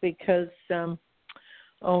pick because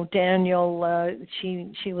Daniel,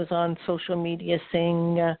 she was on social media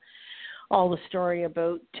saying all the story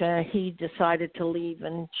about he decided to leave,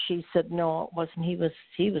 and she said no, it wasn't.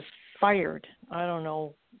 He was fired. I don't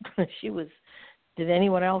know. Did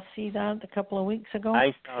anyone else see that a couple of weeks ago?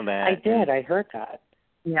 I saw that. I did. I heard that.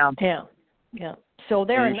 Yeah. So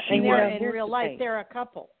they're in real life. They're a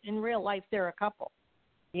couple. In real life, they're a couple.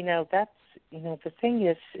 That's the thing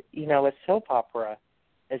is, a soap opera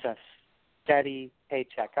is a steady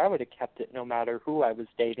paycheck. I would have kept it no matter who I was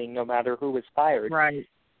dating, no matter who was fired. Right.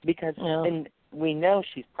 Because and we know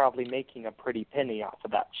she's probably making a pretty penny off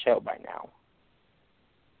of that show by now.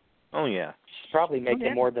 Oh yeah. She's probably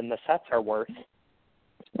making more than the sets are worth.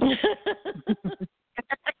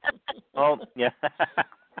 Oh yeah.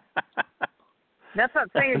 That's not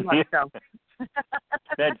saying much, though.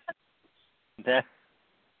 that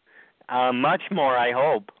much more, I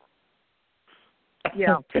hope.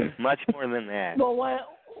 Yeah. Much more than that.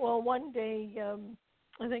 Well, one day,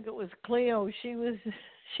 I think it was Cleo. She was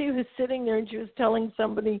sitting there and she was telling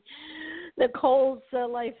somebody Nicole's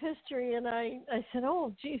life history, and I said,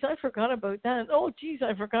 "Oh, geez, I forgot about that. Oh, geez,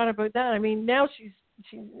 I forgot about that." I mean, now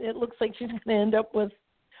it looks like she's going to end up with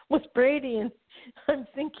Brady, and I'm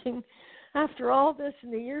thinking, after all this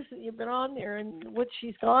and the years that you've been on there and what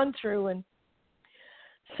she's gone through, and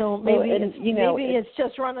so maybe it's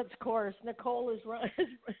just run its course. Nicole has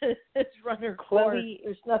run her course.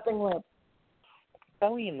 There's nothing left.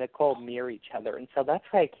 Chloe and Nicole mirror each other, and so that's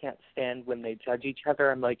why I can't stand when they judge each other.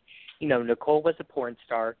 I'm like, Nicole was a porn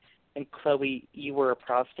star, and Chloe, you were a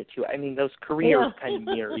prostitute. I mean, those careers kind of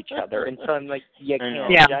mirror each other, and so I'm like, you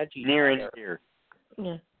can't judge each near other. and dear.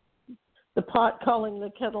 Yeah. The pot calling the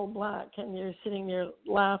kettle black, and you're sitting there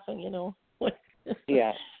laughing,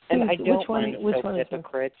 Yeah, and I don't want to be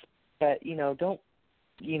hypocrites, but don't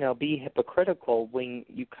be hypocritical when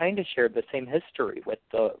you kind of share the same history with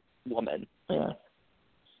the woman. Yeah.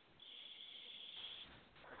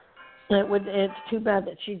 It's too bad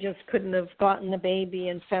that she just couldn't have gotten the baby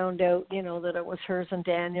and found out, that it was hers and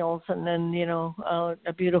Daniel's, and then,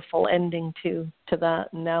 a beautiful ending to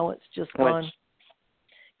that, and now it's just gone.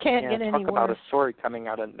 Can't get any worse. Talk about a story coming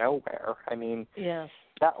out of nowhere. I mean,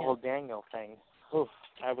 that whole Daniel thing. Oof,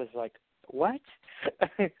 I was like, what?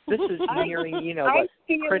 This is nearing, what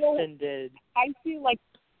Kristen did. I feel like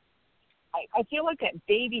that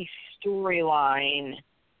baby storyline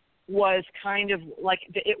was kind of like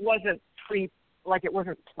it wasn't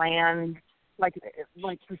planned. Like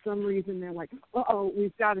for some reason they're like,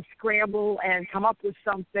 we've got to scramble and come up with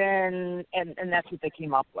something, and that's what they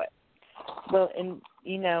came up with. Well, and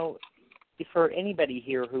for anybody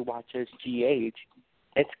here who watches GH,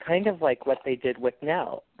 it's kind of like what they did with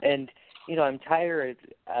Nell. And I'm tired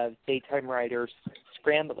of daytime writers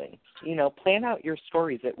scrambling. Plan out your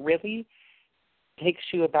stories. It really takes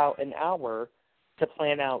you about an hour to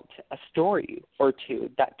plan out a story or two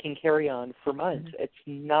that can carry on for months. Mm-hmm. It's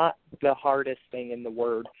not the hardest thing in the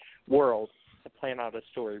world to plan out a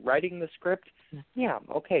story. Writing the script, a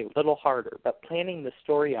little harder, but planning the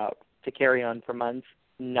story out to carry on for months,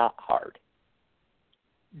 not hard.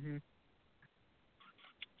 Mm-hmm.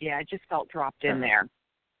 Yeah, it just felt dropped in there,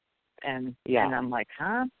 and I'm like,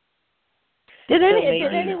 huh? Did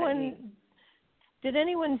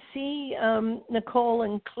anyone see Nicole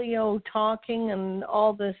and Cleo talking and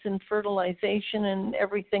all this infertilization and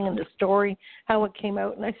everything in the story, how it came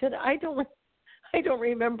out? And I said, I don't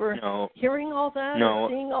remember hearing all that or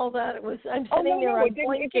seeing all that. I'm sitting there, I'm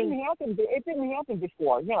blinking. It didn't happen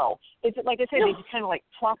before. No, it's like I said, they just kind of like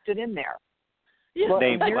plopped it in there. Yeah. Well,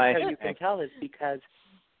 here's how you can tell is because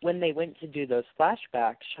when they went to do those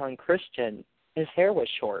flashbacks, Sean Christian, his hair was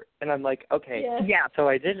short, and I'm like, okay, so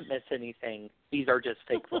I didn't miss anything. These are just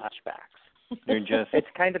fake flashbacks. It's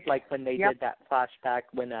kind of like when they did that flashback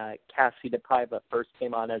when Cassie DePaiva first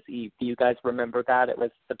came on as Eve. Do you guys remember that? It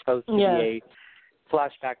was supposed to be a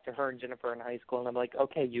flashback to her and Jennifer in high school, and I'm like,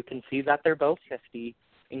 okay, you can see that they're both 50,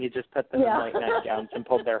 and you just put them in white nightgowns and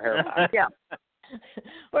pulled their hair back. Yeah.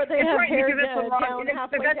 Or they have hair down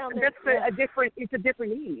halfway down their It's a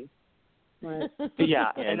different Eve.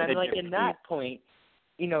 Yeah, and then like in that point,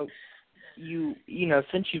 you know,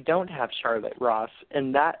 since you don't have Charlotte Ross,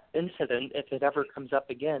 in that incident, if it ever comes up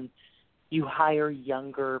again, you hire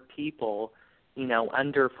younger people,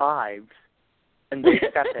 under 5, and they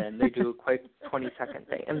step in. They do a quick 20-second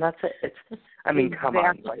thing, and that's it. Come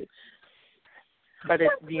on, like. But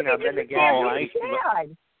it's then again, I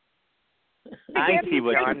see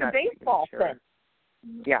what you're saying. Baseball thing.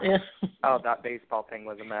 Yeah. Oh, that baseball thing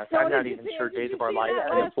was a mess. So I'm not even sure Days of Our Life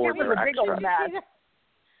could afford their extra.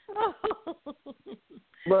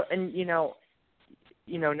 Well, and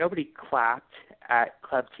nobody clapped at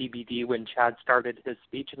Club TBD when Chad started his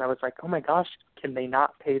speech, and I was like, oh my gosh, can they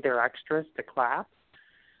not pay their extras to clap?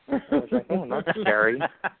 I was like, oh, that's scary.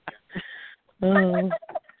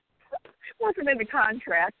 Wasn't in the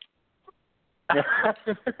contract.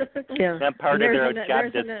 Yeah. That part of their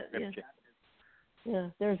job description. Yeah,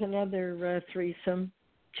 there's another threesome,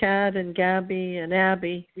 Chad and Gabby and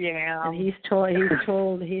Abby. Yeah. And he's told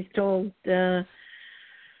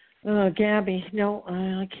Gabby, no,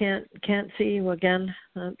 I can't see you again.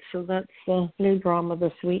 So that's new drama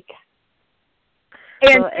this week.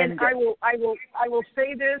 And I will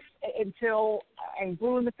say this until I'm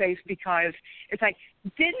blue in the face, because it's like,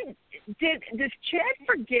 does Chad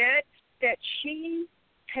forget that she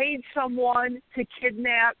paid someone to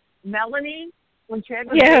kidnap Melanie when Chad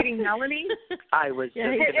was dating Melanie? I was just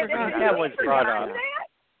that was brought up.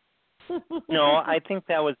 No, I think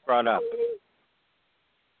that was brought up.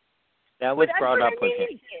 That was brought up with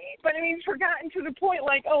him. But forgotten to the point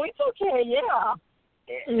like, oh, it's okay, yeah.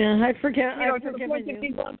 Yeah, I forget. To the point that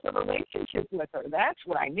he wants a relationship with her. That's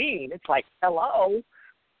what I mean. It's like, hello.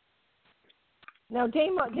 Now,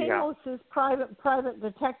 Deimos is private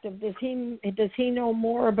detective. Does he know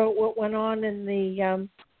more about what went on in the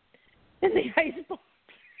ice box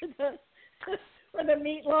or the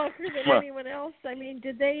meat locker than anyone else?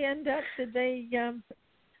 Did they end up? Did they?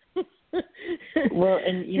 Well,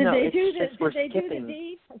 and we're skipping. Do the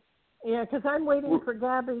deed? Yeah, because I'm waiting for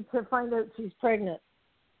Gabby to find out she's pregnant.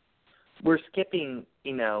 We're skipping,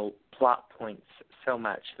 plot points so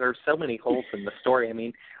much. There's so many holes in the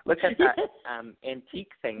story. Look at that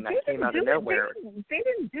antique thing that came out of nowhere. They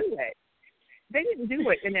didn't do it. They didn't do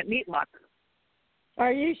it in that meat locker.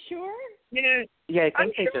 Are you sure? Yeah, I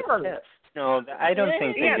think they just pissed. No, I don't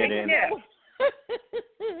think they did it.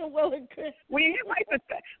 Well, it could. When you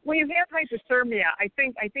have hypothermia, I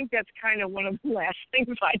think that's kind of one of the last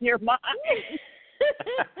things on your mind.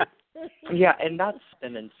 Yeah, and that's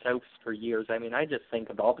been in soaps for years. I just think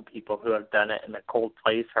of all the people who have done it in a cold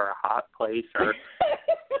place or a hot place,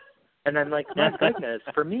 and I'm like, my goodness,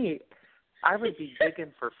 for me, I would be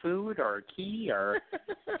digging for food or a key or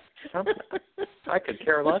something. I could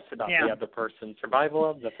care less about the other person. Survival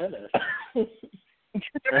of the fittest.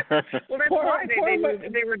 Well, that's why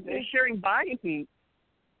they were sharing body heat.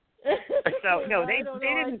 So no, they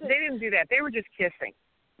didn't do that. They were just kissing.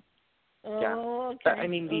 Yeah. Oh, okay.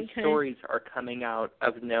 But, these stories are coming out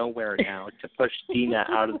of nowhere now to push Dina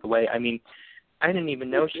out of the way. I didn't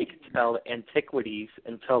even know she could spell antiquities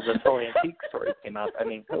until this whole antique story came out.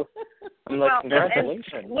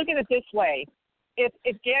 Congratulations. Look at it this way.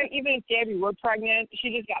 If Gabby were pregnant,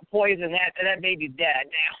 she just got poisoned. That baby's dead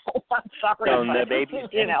now. I'm sorry. So the baby's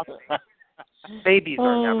dead. Babies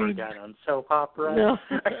are never dead on soap opera. No.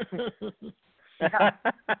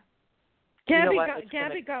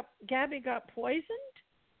 Gabby got poisoned?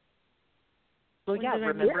 Well, yeah,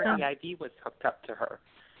 remember the IV was hooked up to her.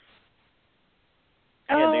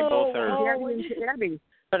 Yeah, they both are. Gabby.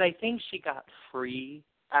 But I think she got free,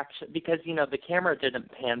 actually, because, the camera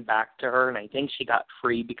didn't pan back to her, and I think she got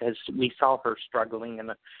free because we saw her struggling,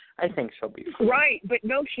 and I think she'll be free. Right, but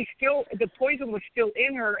no, the poison was still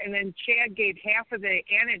in her, and then Chad gave half of the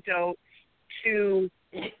antidote to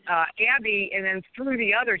Abby, and then through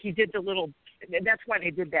the other, he did the little, that's why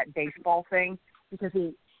they did that baseball thing, because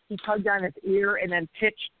he tugged on his ear and then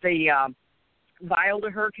pitched the vial to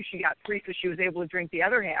her because she got free, so she was able to drink the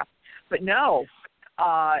other half. But no,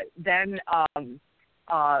 then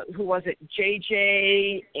who was it?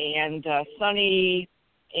 JJ and Sonny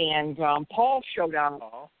and Paul showed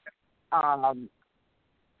up.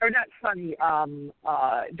 Or not Sonny,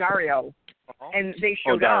 Dario. And they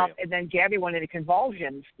showed up, and then Gabby went into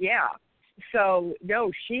convulsions. Yeah. So,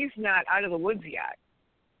 no, she's not out of the woods yet.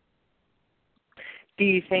 Do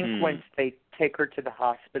you think once they take her to the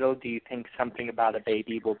hospital, do you think something about a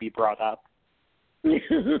baby will be brought up?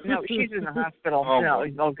 No, she's in the hospital.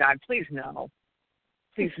 Oh, God, please no.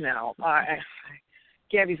 Please no.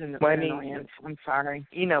 Gabby's an annoyance. I'm sorry.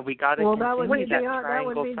 We got to continue that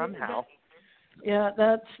triangle somehow.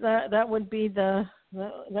 That would be the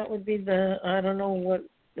That would be I don't know what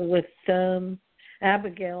with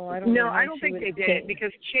Abigail. I don't know. No, I don't think they did it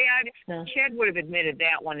because Chad would have admitted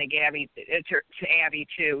that one to Gabby, to Abby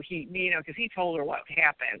too. He, because he told her what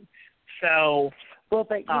happened. So. Well,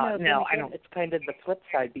 but no, I don't. It's kind of the flip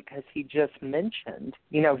side because he just mentioned,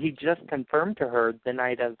 he just confirmed to her the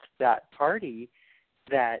night of that party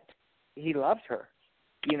that he loves her.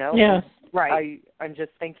 Yes, right. I'm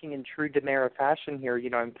just thinking in true DiMera fashion here.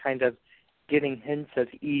 I'm kind of getting hints of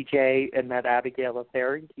EJ and that Abigail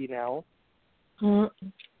affair. Mm-hmm.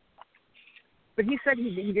 But he said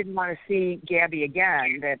he didn't want to see Gabby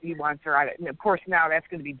again. That he wants her out. And of course, now that's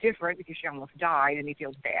going to be different because she almost died, and he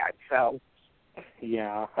feels bad. So.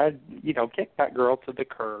 Yeah, kick that girl to the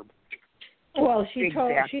curb. Well, she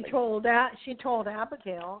exactly. told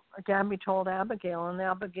Abigail. Gabby told Abigail, and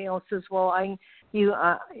Abigail says, "Well, I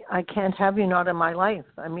can't have you not in my life.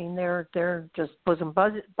 I mean, they're just bosom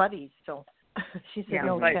buddies." So she said,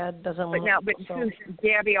 "No, Chad doesn't want." But since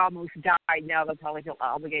Gabby almost died, now they'll probably feel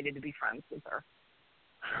obligated to be friends with her.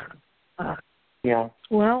 Yeah.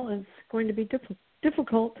 Well, it's going to be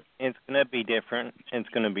difficult. It's going to be different. It's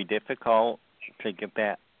going to be difficult to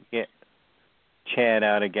get Chad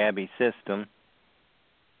out of Gabby's system.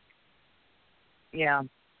 Yeah.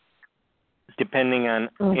 Depending on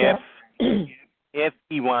if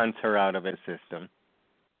he wants her out of his system.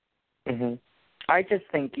 Mhm. I just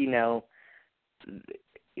think,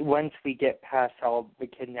 once we get past all the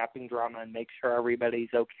kidnapping drama and make sure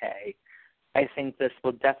everybody's okay, I think this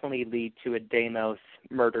will definitely lead to a Deimos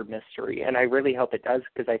murder mystery. And I really hope it does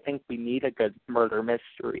because I think we need a good murder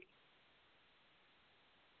mystery.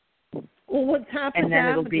 Well, what's happened to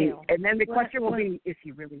Abigail? And then the question will be, is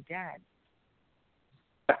he really dead?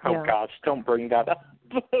 Oh, gosh, don't bring that up.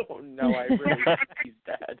 Oh, no, I really think he's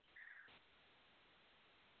dead.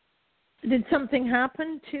 Did something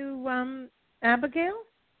happen to Abigail,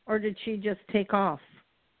 or did she just take off?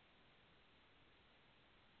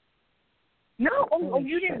 No,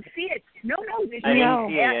 you didn't see it. No.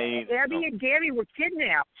 Abby and Gabby were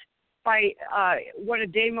kidnapped by one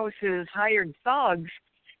of Deimos's hired thugs,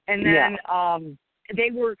 and then they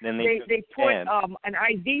put an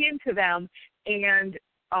IV into them, and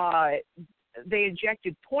they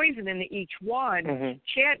injected poison into each one. Mm-hmm.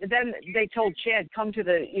 Chad. Then they told Chad, "Come to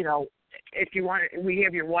the, if you want, we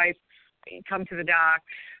have your wife. Come to the dock."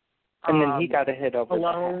 And then he got a hit over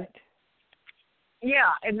alone. the head.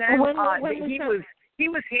 Yeah, and then when he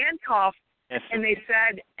was handcuffed, yes. and they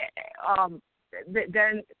said,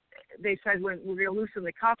 then they said when we're going to loosen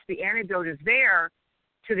the cuffs, the antidote is there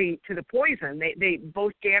to the poison. They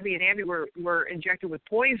both Gabby and Abby were injected with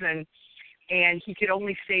poison, and he could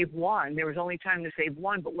only save one. There was only time to save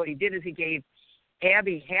one, but what he did is he gave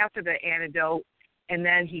Abby half of the antidote, and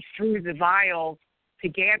then he threw the vial to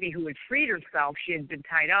Gabby, who had freed herself. She had been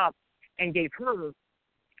tied up, and gave her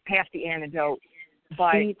half the antidote.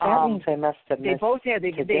 But that means I must have they both had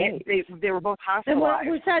they were both hospitalized.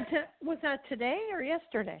 Was that today or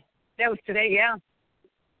yesterday? That was today, yeah.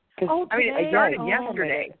 Oh, today. I started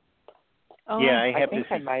yesterday. Oh. Yeah, I think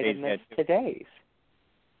I might have missed today's.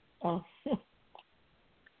 Oh.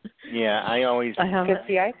 Yeah, I always. Because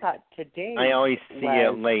I thought today. I always see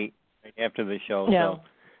it late after the show. Yeah.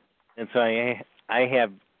 So I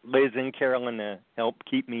have Liz and Carolyn to help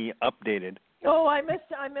keep me updated. Oh, I missed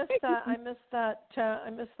that. I missed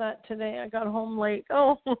that today. I got home late.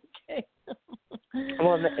 Oh, okay.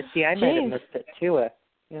 Well, see, I might have missed it too.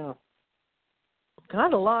 Yeah.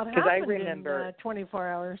 God, a lot happened I remember, in 24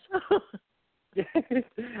 hours.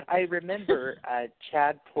 I remember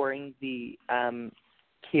Chad pouring the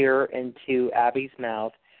tear into Abby's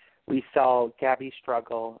mouth. We saw Gabby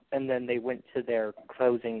struggle, and then they went to their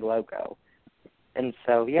closing logo. And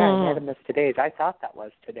so, I might have missed today's. I thought that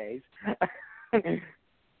was today's.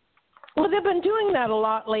 Well, they've been doing that a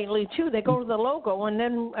lot lately too. They go to the logo, and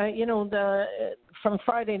then from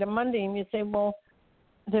Friday to Monday, and you say, well,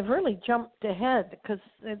 they've really jumped ahead because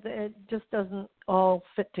it just doesn't all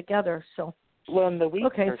fit together. So. Well, and the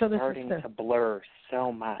weeks are starting to blur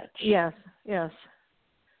so much. Yes. I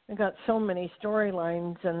got so many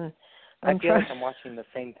storylines, and I feel like I'm watching the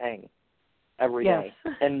same thing every day,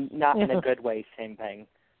 and not in a good way. Same thing.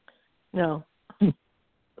 No.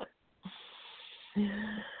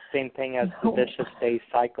 Same thing as the Vicious Day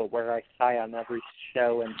cycle, where I sigh on every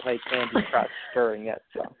show and play Candy Crush during it.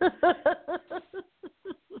 So.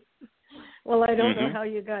 Well, I don't know how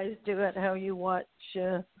you guys do it. How you watch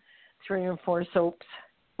 3 and 4 soaps?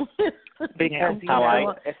 Because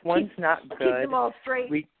if one's not good, keep them all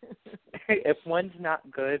straight. If one's not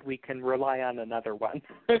good, we can rely on another one.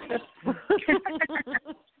 That's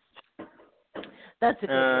a good way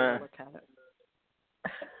to look at it.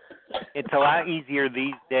 It's a lot easier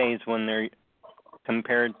these days when they're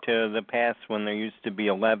compared to the past when there used to be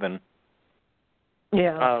 11.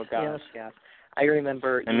 Yeah. Oh gosh, yeah. I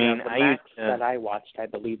remember. The max that I watched, I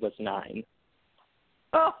believe, was 9.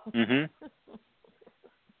 Oh. Mhm.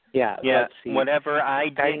 Yeah. Yeah. Let's see. Whatever I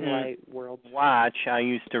Guiding didn't Light World watch, I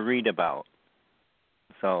used to read about.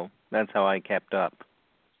 So that's how I kept up.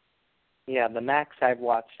 Yeah, the max I've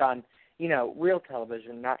watched on, real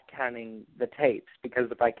television, not counting the tapes,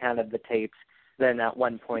 because if I counted the tapes, then at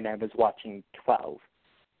one point I was watching 12.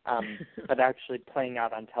 But actually playing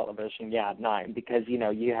out on television, 9, because,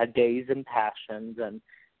 you had Days and Passions, and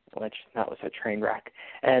which that was a train wreck.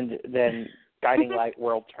 And then Guiding Light,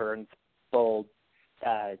 World Turns, Bold,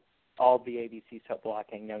 all the ABC soap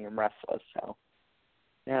blocking, Young and Restless. So,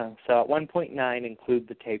 yeah. So at 1.9 include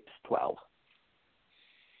the tapes 12.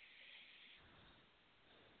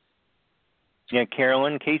 Yeah,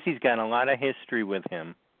 Carolyn, Casey's got a lot of history with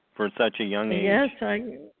him for such a young age.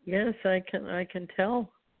 Yes, I can tell.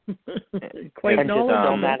 Quite I'm knowledgeable. just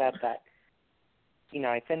still mad at that.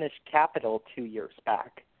 I finished Capital 2 years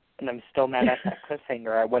back, and I'm still mad at that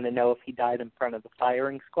cliffhanger. I want to know if he died in front of the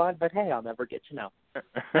firing squad, but hey, I'll never get to know.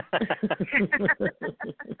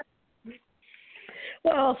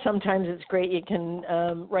 Well, sometimes it's great you can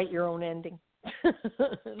write your own ending.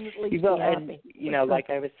 At least be happy. And,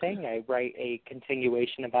 like I was saying, I write a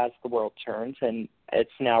continuation of As the World Turns, and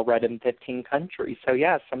it's now read in 15 countries. So,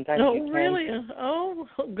 yeah, sometimes you can. Oh, really? Oh,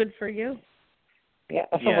 good for you. Yeah,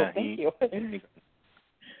 well, thank you.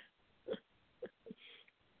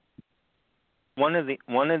 One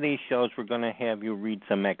of these shows we're going to have you read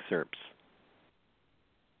some excerpts.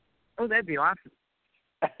 Oh, that'd be awesome.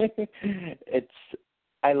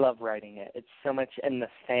 I love writing it. It's so much, and the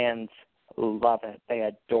fans love it. They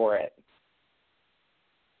adore it.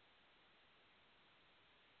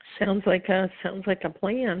 Sounds like a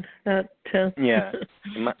plan. That yeah,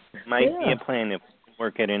 it might be a plan if we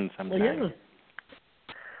work it in sometime.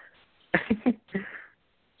 Yeah.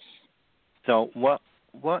 So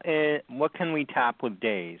what can we top with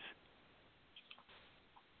Days?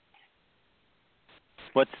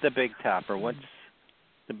 What's the big topper? What's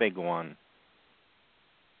the big one?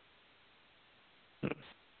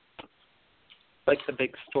 Like the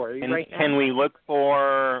big story right now. Can we look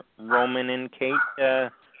for Roman and Kate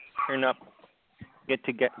to turn up,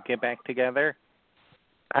 get back together?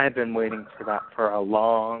 I've been waiting for that for a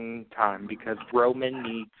long time because Roman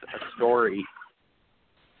needs a story.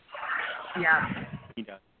 Yeah. He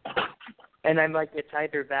does. And I'm like, it's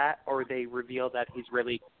either that or they reveal that he's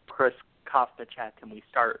really Chris Kofacek and we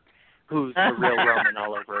start who's the real Roman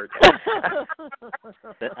all over again.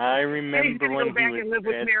 I remember when he was go back and live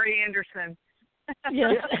with Mary Anderson.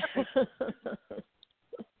 Yes.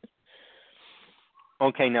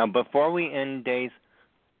 Okay, now before we end Days,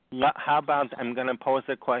 how about I'm going to pose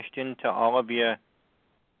a question to all of you.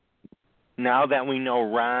 Now that we know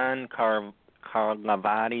Ron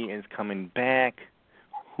Carlivati is coming back,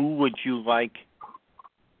 who would you like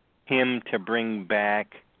him to bring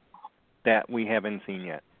back that we haven't seen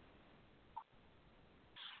yet?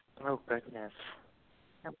 Oh, goodness.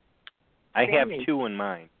 I have two in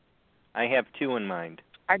mind. I'd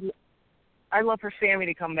love for Sammy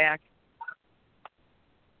to come back.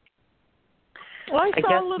 Well, I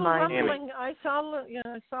saw a little rumbling. I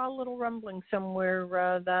saw a little rumbling somewhere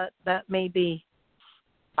that may be.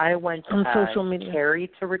 I went on social media.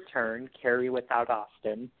 Carrie to return, Carrie without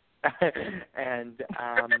Austin, and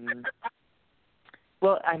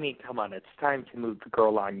well, I mean, come on, it's time to move the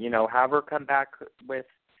girl on. Have her come back with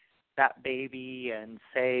that baby and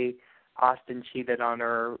say Austin cheated on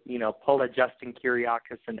her. Pull a Justin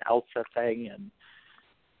Kiriakis and Elsa thing,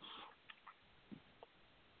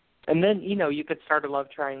 and then you could start a love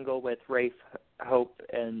triangle with Rafe, Hope,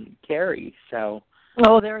 and Carrie. So.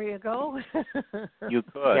 Oh, there you go. You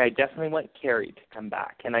could. Yeah, I definitely want Carrie to come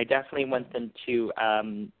back, and I definitely want them to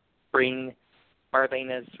bring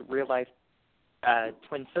Marlena's real-life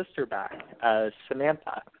twin sister back,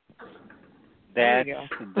 Samantha. There you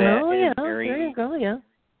go, yeah.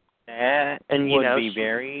 That would be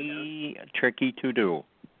very tricky to do.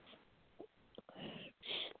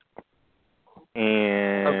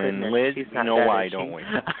 And Liz, you know why, don't we?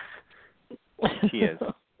 She is.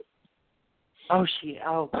 Oh,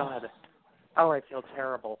 God. Oh, I feel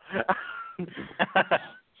terrible.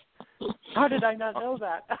 How did I not know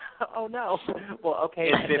that? Oh, no. Well,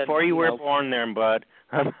 okay. It's before you were born there, bud.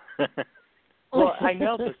 Well, I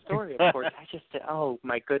know the story, of course. Oh,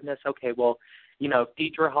 my goodness. Okay, well, if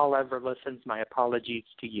Deidre Hall ever listens, my apologies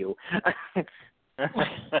to you.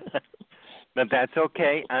 But that's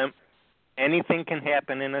okay. Anything can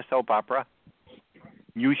happen in a soap opera.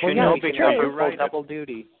 You should know because you're right. Double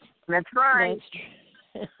duty. That's right.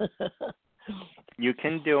 You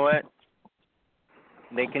can do it.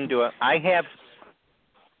 They can do it. I have.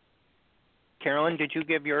 Carolyn, did you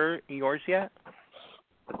give yours yet?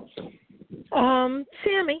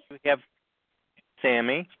 Sammy. We have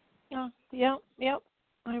Sammy. Yep.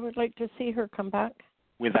 I would like to see her come back.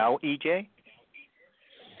 Without EJ?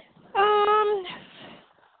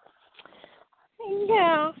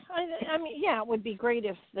 Yeah. I mean, yeah, it would be great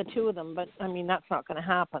if the two of them, but I mean, that's not going to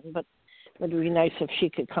happen. But it would be nice if she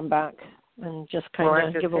could come back and just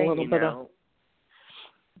kind of give a little bit of.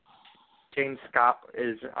 James Scott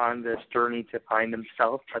is on this journey to find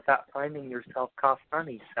himself, but that finding yourself costs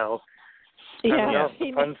money. So, the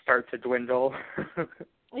fun starts to dwindle.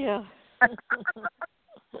 Yeah.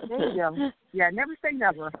 There you go. Yeah, never say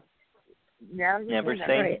never. Never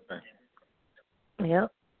say never. Yeah.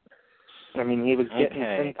 I mean, he was getting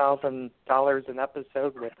 $10,000 an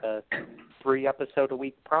episode with a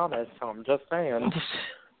 3-episode-a-week promise. So I'm just saying.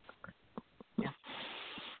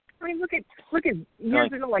 I mean, look at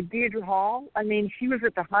years ago, like Deidre Hall. I mean, she was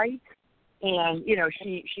at the height, and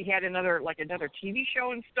she had another TV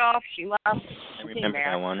show and stuff. She left. I remember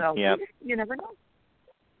that one. So yeah. You never know.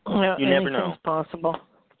 Yeah, you never know. Possible.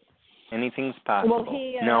 Anything's possible. Well,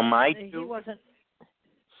 he wasn't.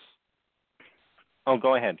 Oh,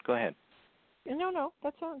 go ahead. No,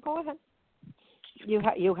 that's all. Go ahead. You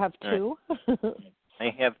have two. Right. I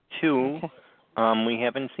have two. Okay. We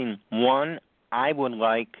haven't seen one. I would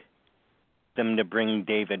like them to bring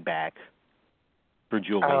David back for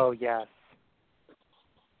Julie. Oh, yes.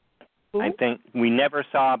 I think we never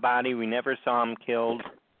saw a body. We never saw him killed.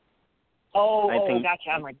 Gotcha.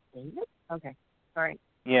 I'm like, David? Okay. All right.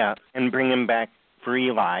 Yeah, and bring him back for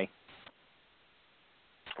Eli.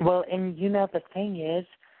 Well, and the thing is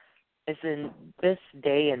in this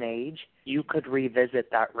day and age, you could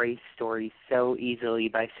revisit that race story so easily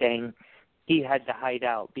by saying he had to hide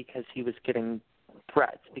out because he was getting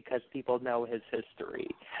threats because people know his history.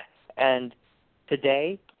 And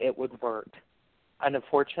today, it would work. And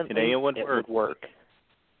unfortunately, today it would work.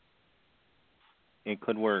 It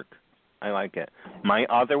could work. I like it. My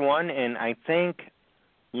other one, and I think,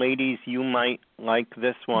 ladies, you might like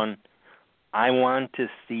this one. I want to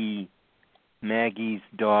see Maggie's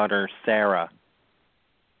daughter, Sarah.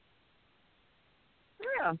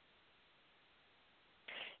 Yeah.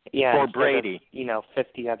 Yeah, or Brady.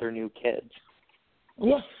 50 other new kids.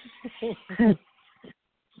 Yeah.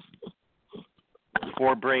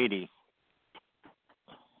 For Brady.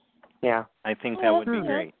 Yeah. I think that would be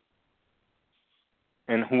great.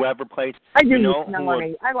 And whoever plays, I do miss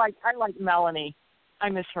Melanie. I like Melanie. I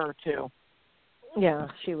miss her too. Yeah,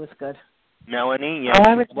 she was good. Melanie, yeah.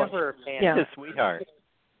 I was never a fan. She's a sweetheart.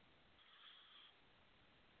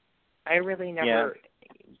 I really never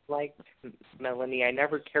liked Melanie. I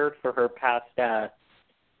never cared for her past that's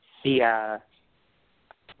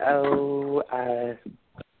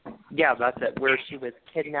it, where she was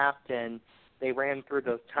kidnapped and they ran through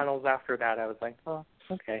those tunnels after that. I was like, oh,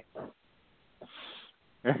 okay.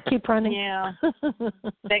 Keep running. Yeah.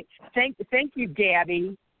 Thank you,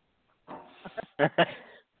 Gabby.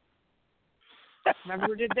 Remember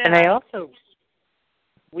who did that? And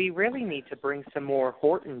we really need to bring some more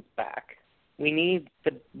Hortons back. We need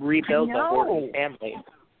to rebuild the Horton family.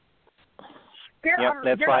 There are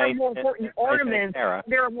more important ornaments.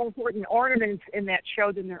 There are more important ornaments in that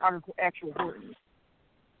show than there are actual Hortons.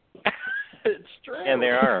 It's true. Yeah,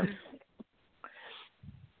 there are.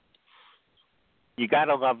 You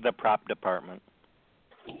gotta love the prop department.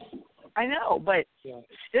 I know, but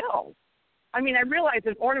still. I mean, I realize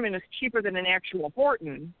an ornament is cheaper than an actual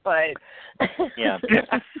Horton, but yeah,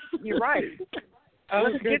 you're right.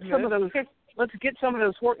 Let's get some of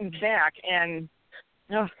those Hortons back, and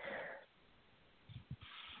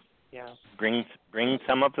bring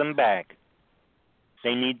some of them back.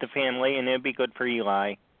 They need the family, and it'd be good for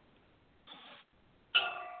Eli.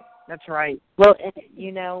 That's right. Well,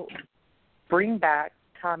 bring back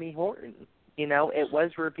Tommy Horton. It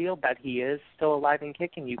was revealed that he is still alive and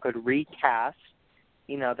kicking. You could recast,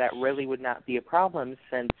 that really would not be a problem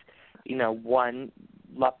since, one,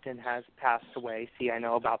 Lupton has passed away. See, I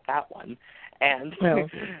know about that one. And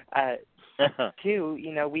two,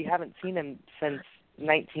 we haven't seen him since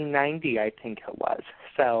 1990, I think it was.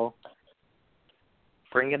 So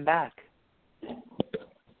bring him back.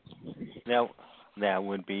 That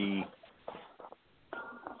would be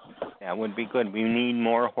good. We need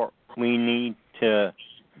more. We need to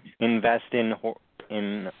invest in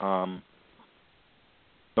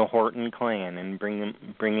the Horton clan and bring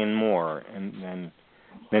in more, and then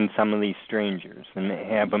than some of these strangers, and they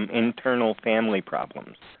have them internal family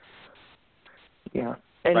problems. Yeah.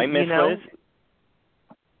 And, right, Miss Liz?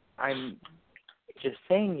 I'm just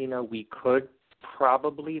saying, we could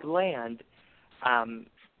probably land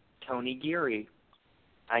Tony Geary.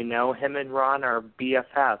 I know him and Ron are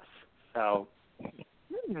BFFs, so.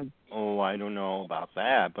 Oh, I don't know about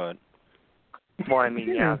that, but. Well, I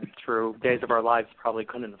mean, yeah, true. Days of Our Lives probably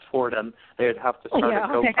couldn't afford him. They'd have to start a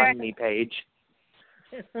GoFundMe page.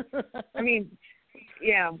 I mean,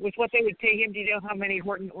 yeah, with what they would pay him, do you know how many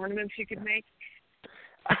Horton ornaments you could make?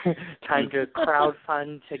 Time to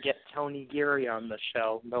crowdfund to get Tony Geary on the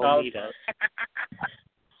show. They'll need it.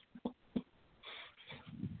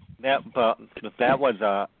 That's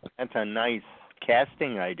a nice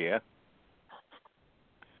casting idea.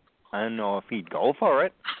 I don't know if he'd go for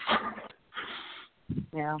it.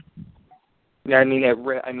 Yeah. Yeah, I mean, it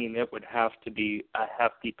would have to be a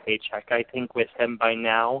hefty paycheck. I think with him by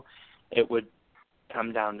now, it would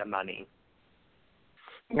come down to money.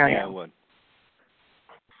 Yeah, it would.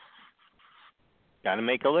 Got to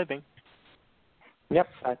make a living. Yep,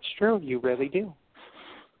 that's true. You really do.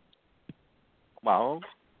 Well,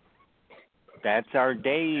 that's our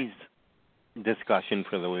day's discussion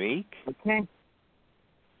for the week. Okay.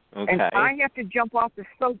 Okay. And I have to jump off the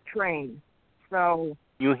soap train, so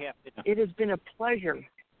you have to. It has been a pleasure.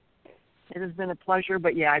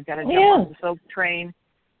 But yeah, I've got to jump off the soap train.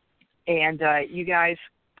 And you guys,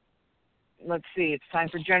 let's see, it's time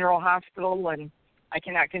for General Hospital, and I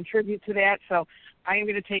cannot contribute to that, so I am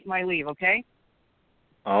going to take my leave, okay?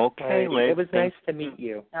 Okay, Liz. It was nice to meet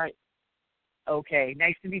you. All right. Okay,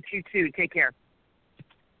 nice to meet you, too. Take care.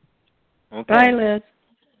 Okay. Bye, Liz.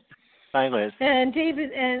 Bye, Liz. And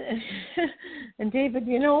David, and David,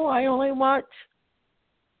 I only watch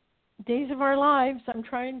Days of Our Lives. I'm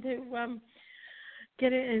trying to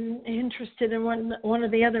get interested in one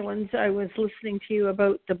of the other ones. I was listening to you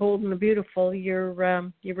about The Bold and the Beautiful. You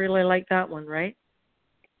really like that one, right?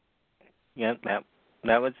 Yeah,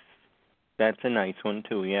 that's a nice one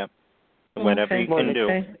too. Yeah, whatever you can do.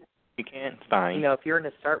 You can't. It's fine. If you're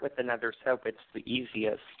going to start with another soap, it's the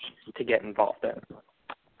easiest to get involved in.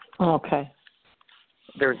 Okay.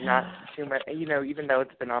 There's not too much, even though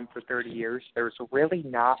it's been on for 30 years, there's really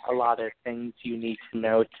not a lot of things you need to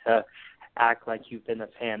know to act like you've been a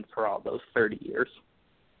fan for all those 30 years.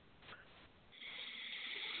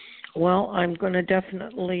 Well, I'm going to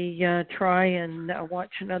definitely try and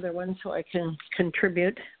watch another one so I can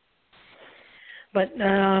contribute. But,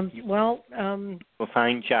 well,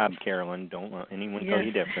 fine job, Carolyn. Don't let anyone tell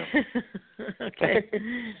you different. Okay.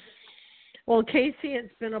 Well, Casey,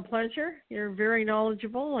 it's been a pleasure. You're very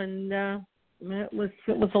knowledgeable, and it was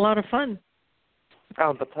a lot of fun.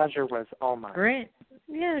 Oh, the pleasure was all mine. Great.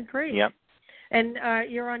 Yeah, great. Yep. And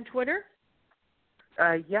you're on Twitter?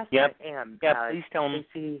 Yes, yep. I am. Yeah, please tell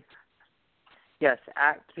me. Yes,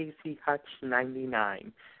 at Casey Hutch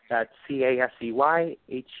 99. That's CASEYHUTCH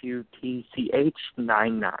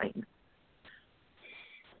 99.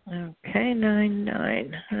 Okay,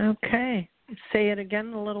 99. Okay. Say it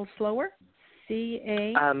again a little slower.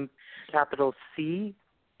 Capital C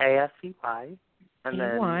A S E Y, and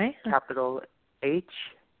then capital H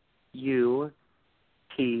U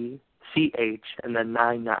T C H, and then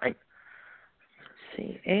 99.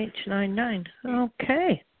 CH99.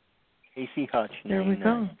 Okay. Casey Hutch. There we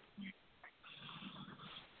go.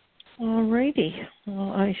 All righty.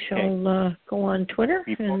 Well, I shall go on Twitter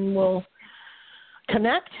and we'll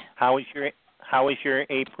connect. How is your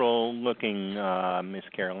April looking, Miss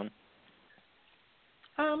Carolyn?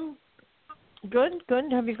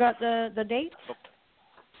 Good. Have you got the dates?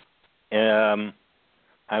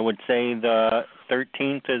 I would say the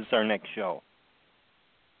 13th is our next show.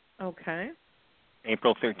 Okay.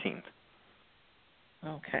 April 13th.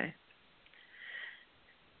 Okay.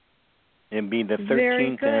 It'd be the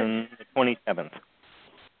 13th and the 27th.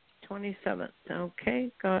 27th. Okay.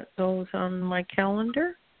 Got those on my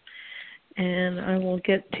calendar. And I will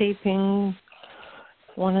get taping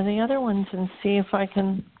one of the other ones and see if I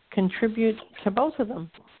can contribute to both of them.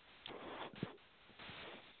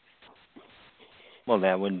 Well,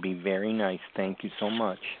 that would be very nice. Thank you so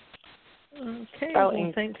much. Okay. Well,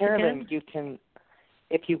 thanks Carolyn, again. you can,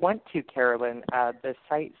 if you want to, Carolyn, the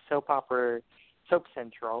site Soap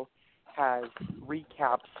Central has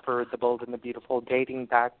recaps for The Bold and the Beautiful dating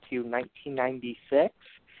back to 1996,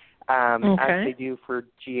 as they do for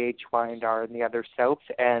GHY&R and the other soaps,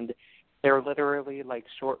 and they're literally like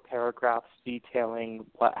short paragraphs detailing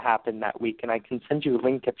what happened that week, and I can send you a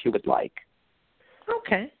link if you would like.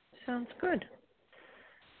 Okay, sounds good.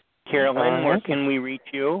 Carolyn, where can we reach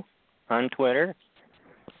you on Twitter?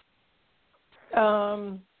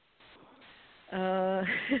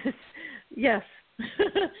 Yes.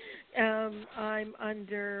 I'm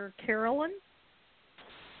under Carolyn.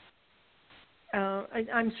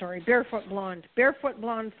 I'm sorry, Barefoot Blonde. Barefoot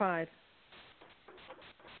Blonde 5.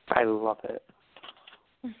 I love it.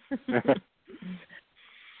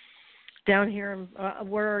 Down here,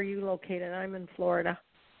 where are you located? I'm in Florida.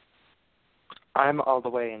 I'm all the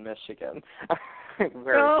way in Michigan,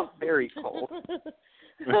 where it's very cold.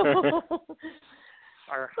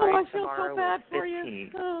 Our high I feel so bad for you.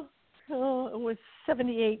 Oh, it was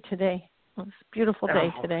 78 today. It was a beautiful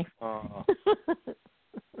day today. Oh.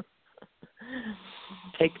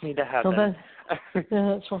 Take me to heaven.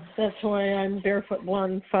 So that's why I'm Barefoot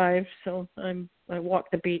Blonde 5. So I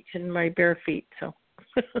walk the beach in my bare feet. So.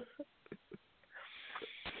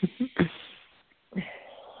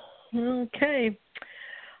 Okay.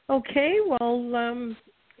 Well,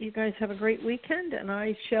 you guys have a great weekend, and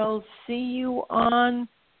I shall see you on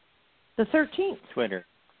the 13th. Twitter.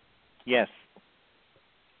 Yes.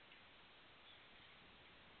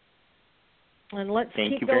 And let's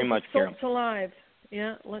Thank keep you those very much, soaps alive.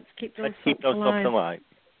 Yeah, let's keep those soaps alive.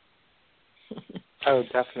 Oh,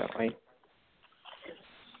 definitely.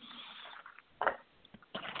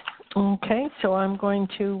 Okay, so I'm going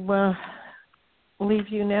to leave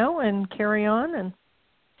you now and carry on and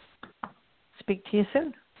speak to you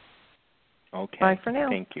soon. Okay. Bye for now.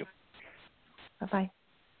 Thank you. Bye-bye.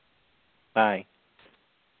 Bye.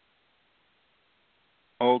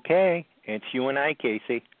 Okay, it's you and I,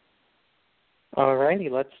 Casey. All righty,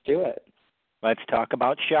 let's do it. Let's talk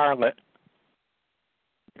about Charlotte.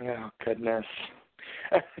 Oh, goodness.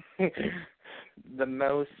 The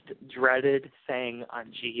most dreaded thing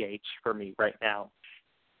on GH for me right now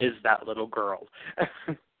is that little girl.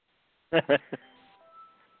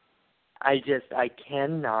 I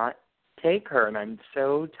cannot take her, and I'm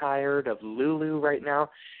so tired of Lulu right now.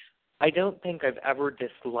 I don't think I've ever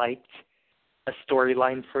disliked a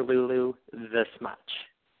storyline for Lulu this much.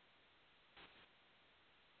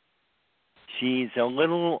 She's a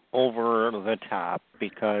little over the top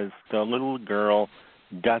because the little girl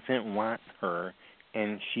doesn't want her,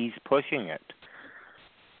 and she's pushing it.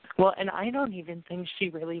 Well, and I don't even think she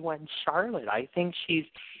really wants Charlotte. I think she's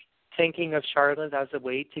thinking of Charlotte as a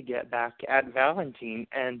way to get back at Valentine,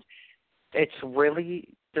 and it's really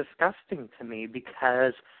disgusting to me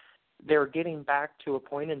because they're getting back to a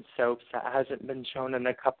point in soaps that hasn't been shown in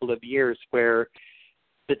a couple of years where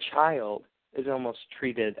the child is almost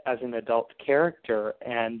treated as an adult character,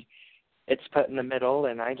 and it's put in the middle,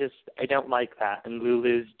 and I don't like that. And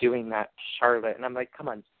Lulu's doing that to Charlotte, and I'm like, come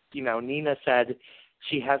on. Nina said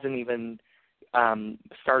she hasn't even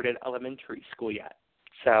started elementary school yet.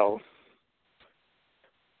 So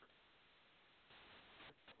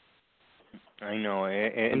I know,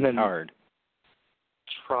 it's hard.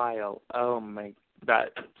 Trial,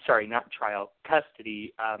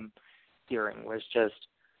 custody hearing was just,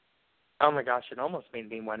 oh my gosh, it almost made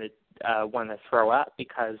me want to throw up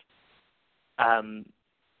because,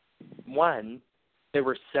 one, there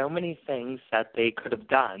were so many things that they could have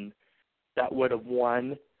done that would have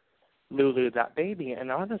won Lulu that baby,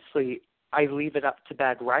 and honestly, I leave it up to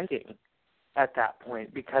bad writing at that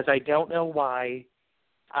point because I don't know why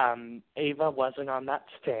Ava wasn't on that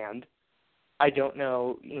stand. I don't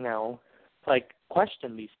know,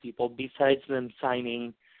 question these people besides them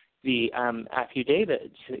signing the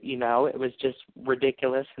affidavits. It was just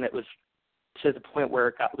ridiculous, and it was to the point where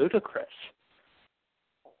it got ludicrous.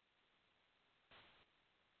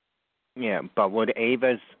 Yeah, but would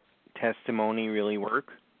Ava's testimony really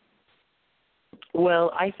work?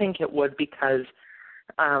 Well, I think it would because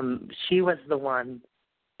she was the one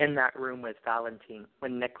in that room with Valentine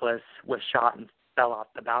when Nicholas was shot and fell off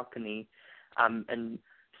the balcony and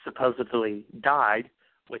supposedly died,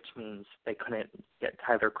 which means they couldn't get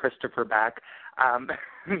Tyler Christopher back.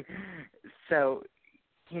 So,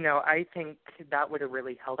 I think that would have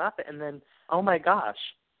really held up. And then, oh my gosh,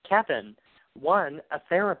 Kevin, one, a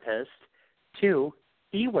therapist, two,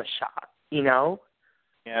 he was shot,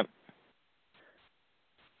 Yep.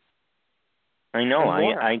 I know,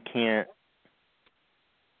 I can't.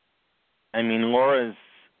 I mean, Laura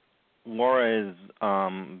is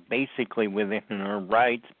basically within her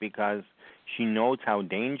rights because she knows how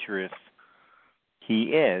dangerous he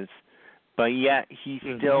is, but yet he's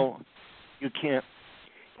still. You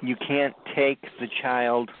can't take the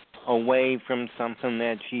child away from something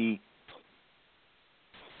that she.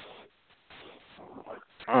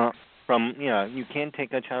 You can't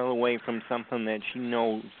take a child away from something that she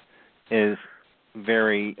knows is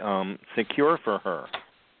very secure for her.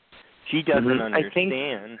 She doesn't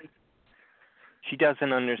understand. She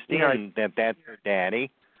doesn't understand that that's her daddy,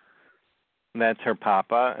 that's her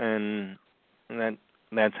papa, and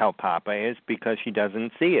that's how papa is because she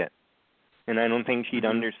doesn't see it. And I don't think she'd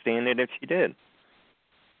understand it if she did.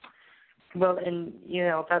 Well, and,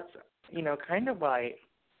 that's, kind of why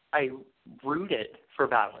I rooted for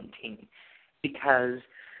Valentine, because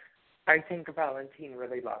I think Valentine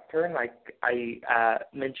really loved her. And like I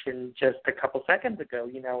mentioned just a couple seconds ago,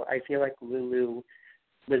 I feel like Lulu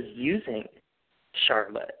was using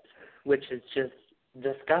Charlotte, which is just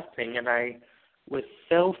disgusting. And I was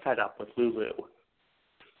so fed up with Lulu.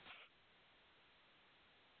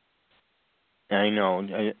 I know.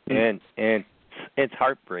 It's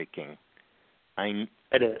heartbreaking. It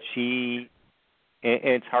is.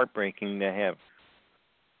 It's heartbreaking to have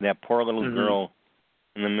that poor little girl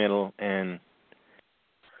in the middle, and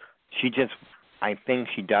I think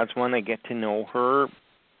she does want to get to know her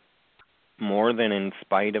more than in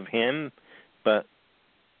spite of him, but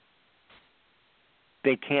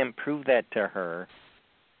they can't prove that to her.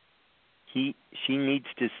 She needs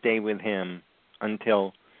to stay with him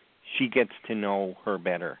until she gets to know her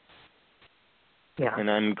better. Yeah.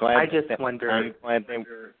 And I'm glad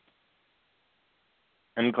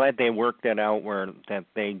I'm glad they worked it out where that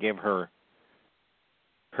they give her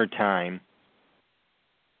time.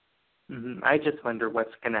 I just wonder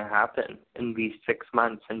what's going to happen in these 6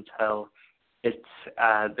 months until it's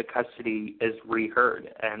the custody is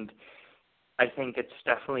reheard. And I think it's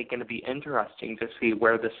definitely going to be interesting to see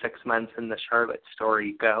where the 6 months in the Charlotte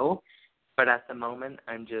story go. But at the moment,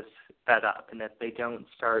 I'm just fed up. And if they don't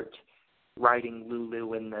start writing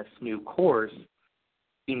Lulu in this new course,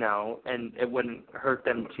 and it wouldn't hurt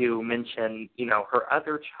them to mention, her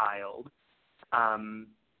other child.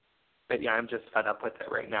 But yeah, I'm just fed up with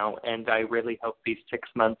it right now. And I really hope these 6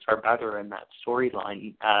 months are better in that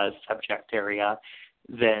storyline subject area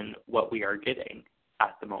than what we are getting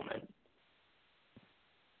at the moment.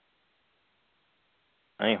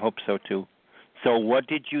 I hope so too. So what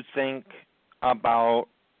did you think about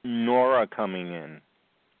Nora coming in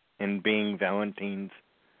and being Valentine's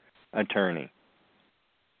attorney?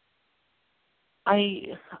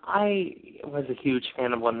 I was a huge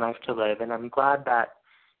fan of One Life to Live, and I'm glad that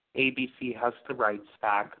ABC has the rights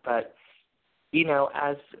back. But,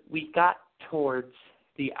 as we got towards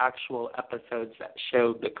the actual episodes that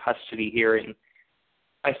showed the custody hearing,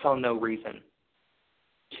 I saw no reason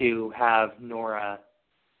to have Nora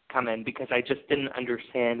come in because I just didn't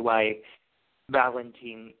understand why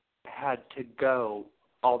Valentine had to go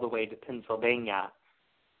all the way to Pennsylvania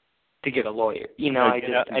to get a lawyer. I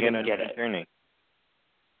didn't get it. Attorney.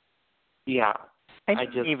 Yeah. I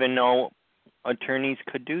didn't even know attorneys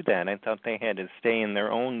could do that. I thought they had to stay in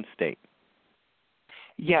their own state.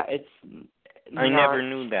 Yeah, I never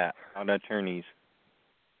knew that about attorneys.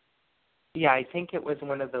 Yeah, I think it was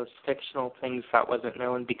one of those fictional things that wasn't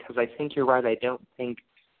known because I think you're right. I don't think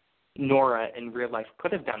Nora in real life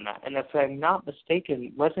could have done that. And if I'm not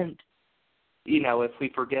mistaken, wasn't, if we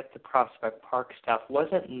forget the Prospect Park stuff,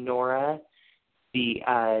 wasn't Nora the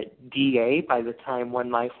DA by the time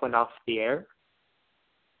One Life went off the air?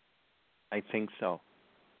 I think so.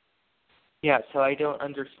 Yeah, so I don't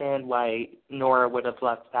understand why Nora would have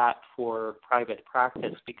left that for private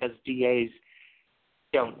practice because DAs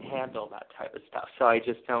don't handle that type of stuff. So I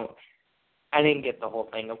didn't get the whole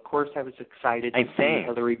thing. Of course, I was excited to see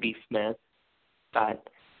Hillary B. Smith, but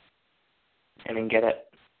I didn't get it.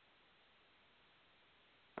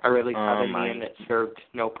 I really thought in the end it served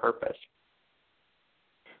no purpose.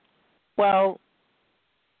 Well,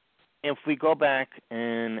 if we go back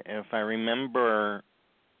and if I remember,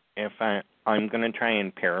 I'm going to try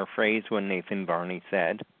and paraphrase what Nathan Varney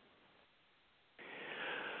said,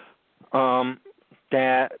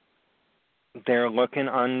 that they're looking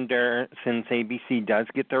under, since ABC does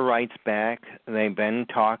get their rights back, they've been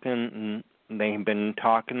talking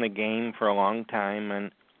the game for a long time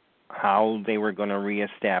and how they were going to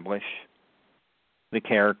reestablish the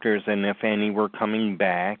characters and if any were coming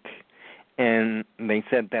back. And they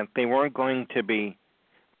said that they weren't going to be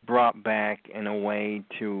brought back in a way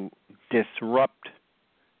to disrupt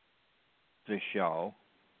the show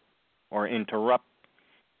or interrupt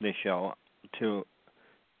the show to,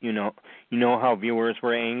 you know how viewers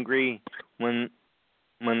were angry when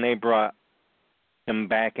they brought them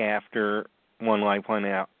back after One Life went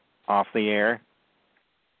off the air.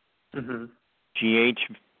 Mm-hmm.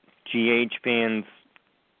 GH fans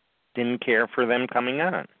didn't care for them coming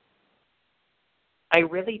on. I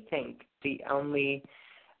really think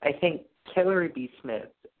I think Hillary B. Smith,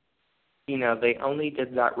 they only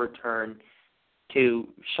did that return to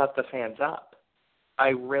shut the fans up. I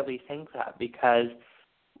really think that because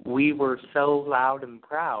we were so loud and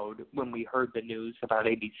proud when we heard the news about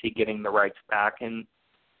ABC getting the rights back, and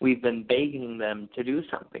we've been begging them to do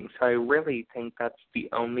something. So I really think that's the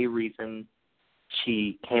only reason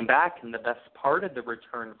she came back. And the best part of the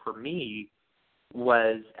return for me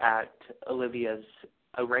was at Olivia's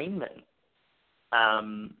arraignment.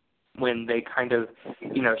 When they kind of,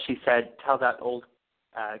 she said, "Tell that old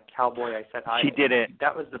cowboy I said hi." She did it.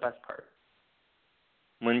 That was the best part.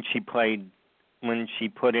 When she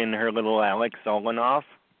put in her little Alex Olenoff.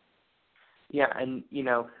 Yeah, and,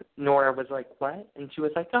 Nora was like, "What?" And she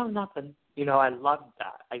was like, "Oh, nothing." I loved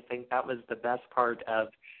that. I think that was the best part of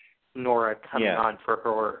Nora coming on for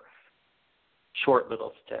her short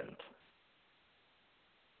little stint.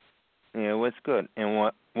 Yeah, it was good.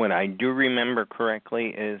 And what I do remember correctly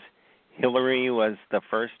is Hillary was the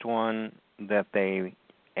first one that they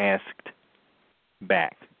asked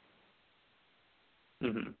back.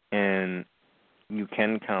 Mm-hmm. And you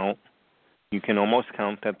can almost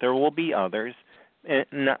count that there will be others,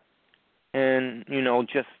 and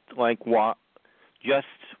just like just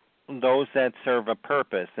those that serve a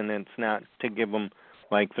purpose, and it's not to give them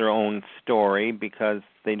like their own story because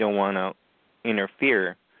they don't want to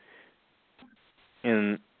interfere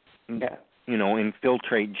and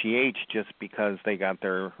infiltrate GH just because they got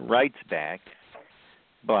their rights back.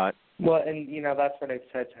 But well, and that's what I've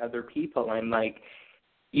said to other people. I'm like,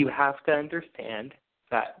 you have to understand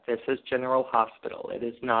that this is General Hospital. It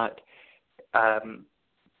is not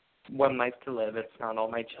One Life to Live. It's not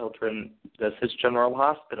All My Children. This is General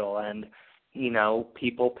Hospital, and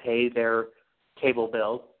people pay their cable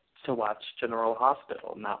bill to watch General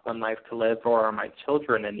Hospital, not One Life to Live or All My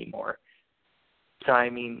Children anymore. So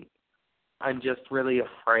I'm just really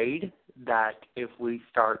afraid that if we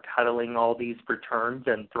start cuddling all these returns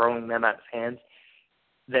and throwing them at fans,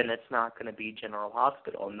 then it's not going to be General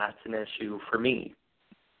Hospital, and that's an issue for me.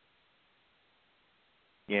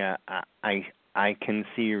 Yeah, I can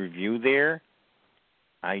see your view there.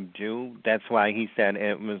 I do. That's why he said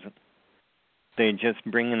they're just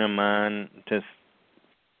bringing them on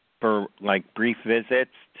for like brief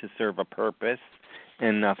visits to serve a purpose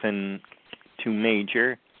and nothing too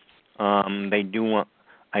major. They do want.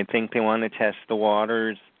 I think they want to test the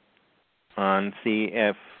waters on see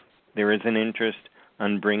if there is an interest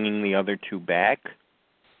on bringing the other two back.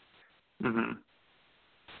 Mm-hmm.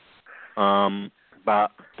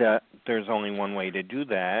 But there's only one way to do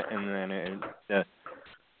that, and then to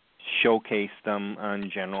showcase them on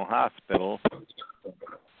General Hospital.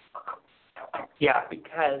 Yeah,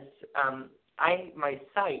 because my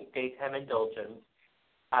site, Daytime Indulgence,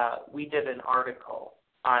 we did an article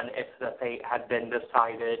on if the fate had been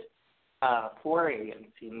decided for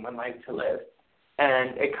AMC and One Life to Live.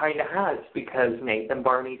 And it kind of has, because Nathan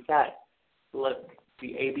Barney said, look, the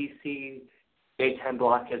ABC daytime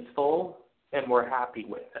block is full, and we're happy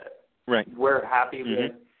with it. Right. We're happy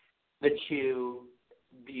with the Chew,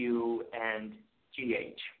 View, and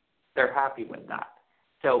GH. They're happy with that.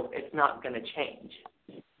 So it's not going to change.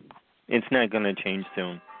 It's not going to change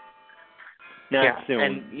soon. Not soon.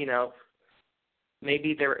 And,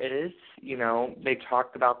 maybe there is, they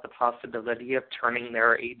talked about the possibility of turning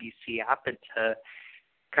their ABC app into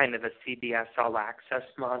kind of a CBS All Access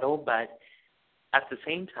model, but at the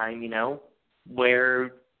same time, where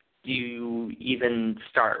do you even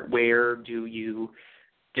start? Where do you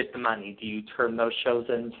get the money? Do you turn those shows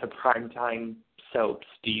into primetime soaps?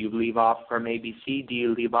 Do you leave off from ABC? Do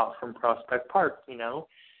you leave off from Prospect Park?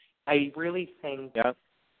 I really think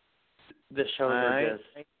the shows are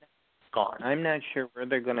just gone. I'm not sure where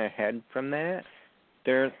they're going to head from that.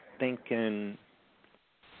 They're thinking,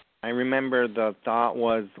 I remember the thought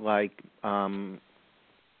was like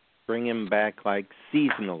bring him back like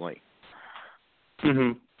seasonally.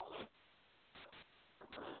 Mhm.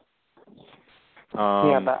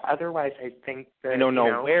 But otherwise, I think that I don't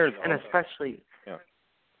know where, though. And especially,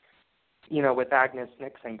 with Agnes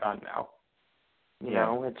Nixon gone now,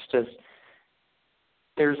 it's just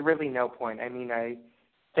there's really no point. I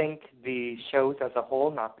think the shows as a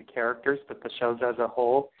whole, not the characters, but the shows as a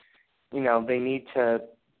whole, they need to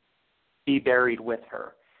be buried with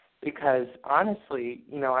her. Because honestly,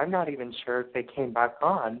 I'm not even sure if they came back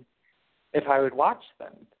on if I would watch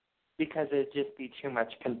them, because it'd just be too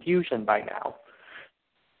much confusion by now.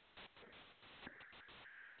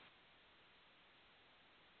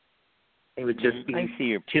 It would just be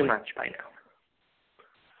too much by now.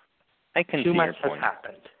 I can see too much your point. has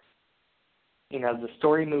happened. The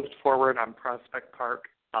story moved forward on Prospect Park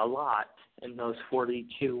a lot in those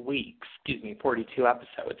 42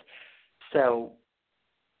 episodes. So,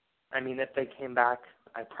 if they came back,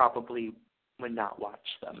 I probably would not watch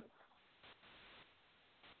them.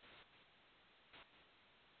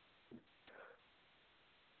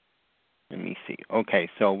 see. Okay,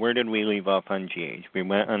 so where did we leave off on GH? We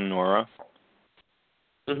went on Nora.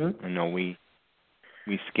 Mhm. I know we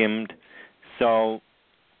skimmed. So,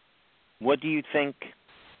 what do you think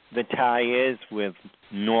the tie is with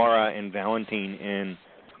Nora and Valentine and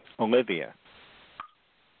Olivia?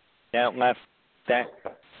 That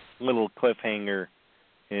little cliffhanger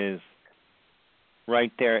is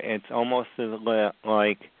right there. It's almost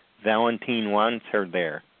like Valentine wants her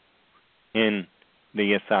there in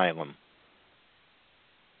the asylum.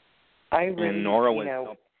 And Nora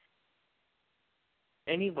was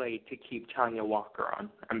any way to keep Tanya Walker on,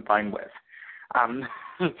 I'm fine with. And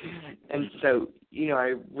so,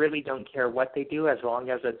 I really don't care what they do as long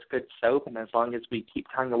as it's good soap and as long as we keep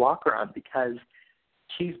Tanya Walker on, because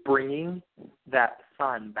she's bringing that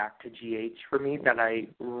fun back to GH for me that I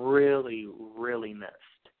really, really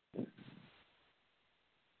missed.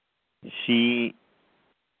 She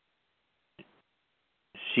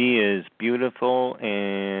is beautiful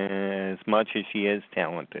as much as she is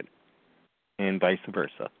talented, and vice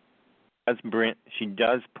versa. She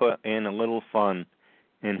does put in a little fun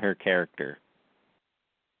in her character,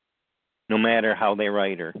 no matter how they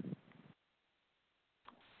write her.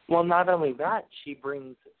 Well, not only that, she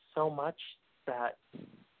brings so much that,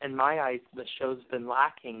 in my eyes, the show's been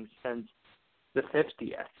lacking since the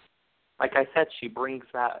 50th. Like I said, she brings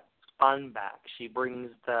that fun back. She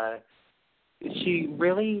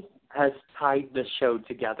really has tied the show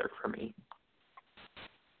together for me.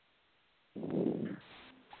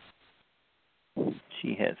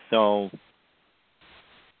 She has. So,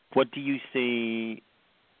 what do you see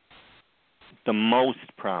the most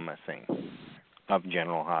promising of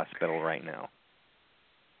General Hospital right now?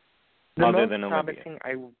 The other most than Olivia?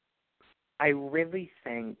 promising, I really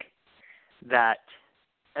think that,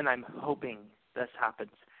 and I'm hoping this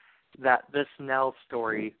happens, that this Nell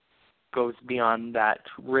story goes beyond that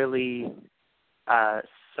really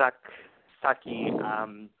sucky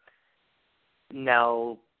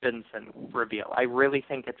Nell Benson reveal. I really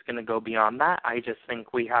think it's going to go beyond that. I just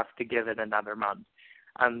think we have to give it another month.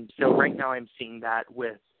 So right now I'm seeing that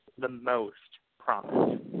with the most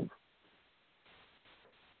promise.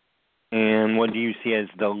 And what do you see as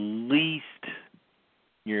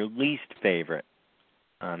your least favorite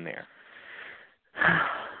on there?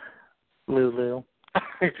 Lulu.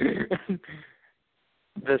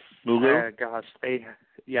 Lulu? Gosh,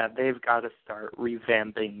 they've got to start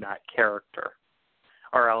revamping that character,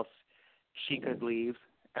 or else she could leave,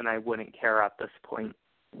 and I wouldn't care at this point.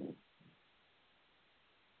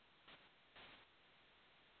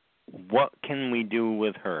 What can we do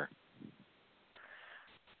with her?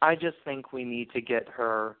 I just think we need to get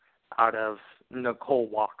her out of Nicole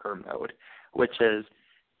Walker mode, which is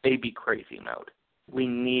baby crazy mode. We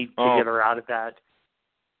need to get her out of that.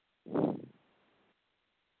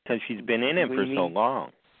 Because she's been in it for so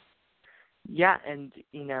long. Yeah, and,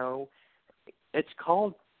 it's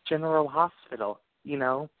called General Hospital,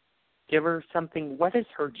 Give her something. What is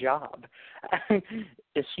her job?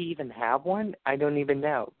 Does she even have one? I don't even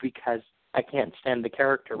know, because I can't stand the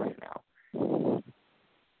character right now.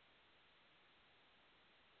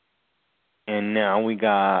 And now we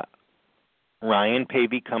got Ryan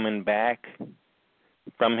Paevey coming back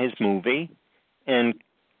from his movie, and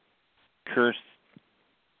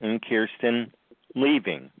Kirsten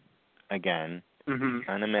leaving again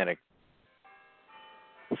on a medic.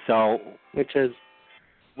 So, which is,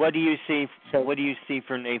 what do you see? What do you see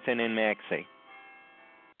for Nathan and Maxie?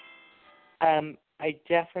 I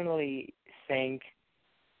definitely think,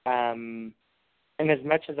 and as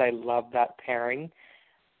much as I love that pairing,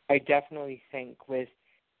 I definitely think with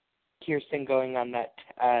Kirsten going on that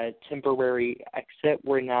temporary exit,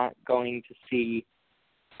 we're not going to see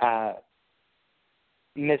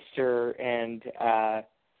Mr. and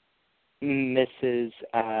Mrs.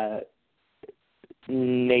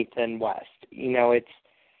 Nathan West.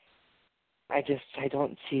 I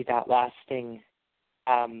don't see that lasting.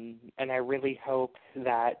 And I really hope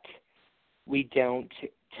that we don't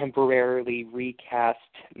temporarily recast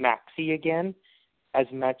Maxie again. As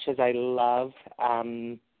much as I love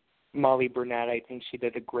Molly Burnett, I think she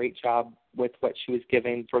did a great job with what she was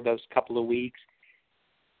given for those couple of weeks.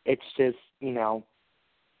 It's just,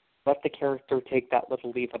 let the character take that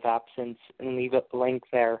little leave of absence and leave it blank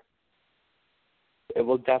there. It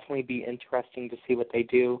will definitely be interesting to see what they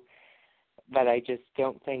do, but I just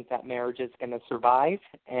don't think that marriage is going to survive,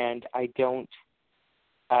 and I don't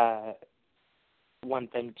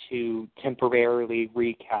want them to temporarily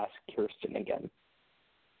recast Kirsten again.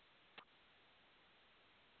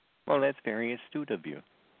 Well, that's very astute of you.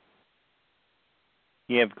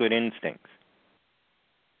 You have good instincts.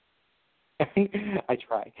 I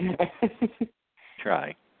try.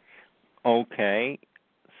 try. Okay,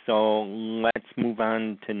 so let's move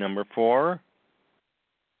on to number 4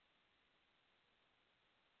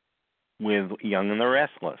 with Young and the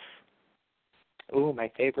Restless. Ooh,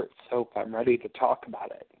 my favorite soap. I'm ready to talk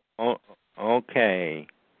about it. Oh, okay.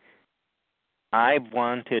 I've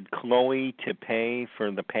wanted Chloe to pay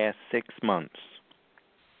for the past 6 months.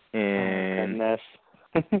 And, oh,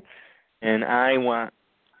 goodness. And I want...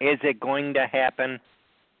 Is it going to happen?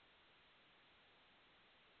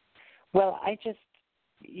 Well, I just,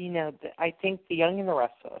 I think The Young and the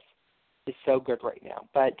Restless is so good right now.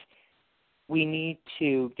 But we need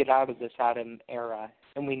to get out of this Adam era,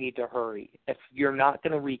 and we need to hurry. If you're not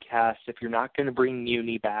going to recast, if you're not going to bring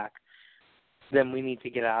Muni back, then we need to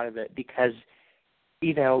get out of it because,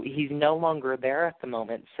 he's no longer there at the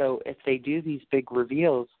moment. So if they do these big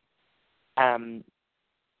reveals,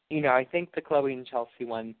 I think the Chloe and Chelsea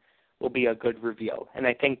one will be a good reveal, and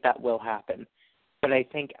I think that will happen. But I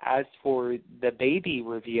think as for the baby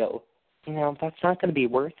reveal, that's not going to be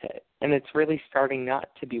worth it. And it's really starting not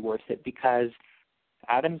to be worth it because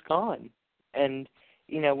Adam's gone. And,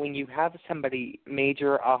 when you have somebody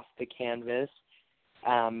major off the canvas,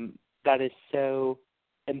 that is so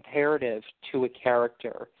imperative to a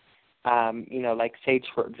character, like Sage,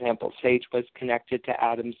 for example. Sage was connected to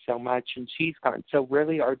Adam so much, and she's gone. So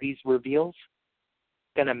really, are these reveals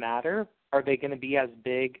going to matter? Are they going to be as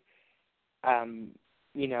big,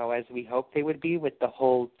 as we hope they would be with the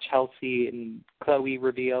whole Chelsea and Chloe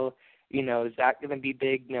reveal? Is that going to be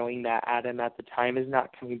big, knowing that Adam at the time is not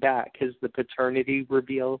coming back? Is the paternity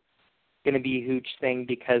reveal going to be a huge thing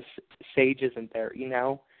because Sage isn't there,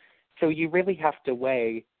 So you really have to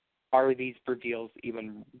weigh, are these reveals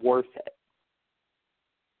even worth it?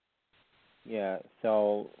 Yeah,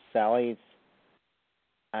 so Sally's,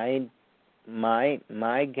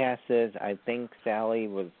 my guess is I think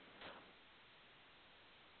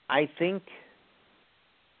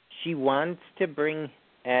she wants to bring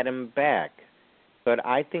Adam back, but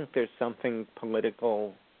I think there's something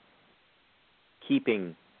political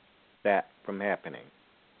keeping that from happening.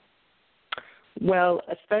 Well,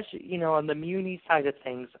 especially, on the Muni side of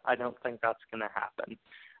things, I don't think that's going to happen.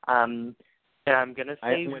 And I'm going to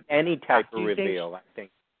say... with any type of reveal, I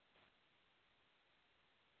think.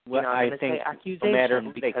 Well, I'm going to say accusation, no matter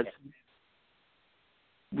because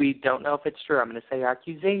we don't know if it's true. I'm going to say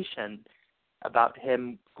accusation about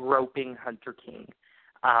him groping Hunter King.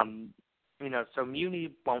 So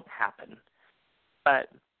Muni won't happen. But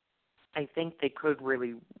I think they could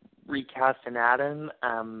really recast an Adam.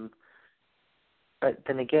 But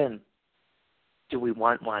then again, do we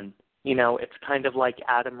want one? It's kind of like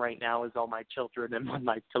Adam right now is All My Children and One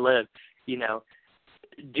Life to Live.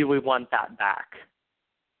 Do we want that back?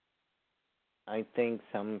 I think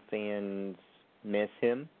some fans miss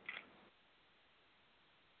him,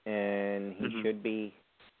 and he should be.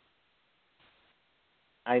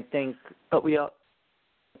 I think. But we also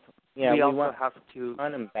want have to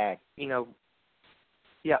want him back.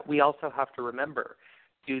 We also have to remember: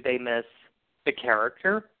 do they miss the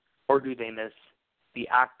character, or do they miss the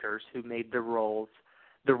actors who made the role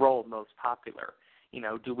most popular?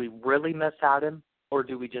 Do we really miss Adam, or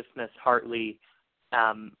do we just miss Hartley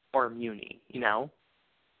or Muni?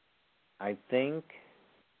 I think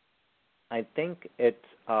it's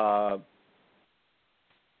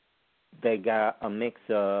they got a mix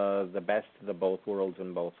of the best of the both worlds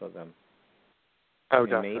in both of them. Oh,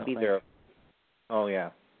 and definitely. Maybe they're. Oh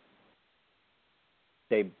yeah.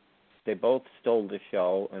 They both stole the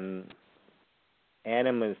show, and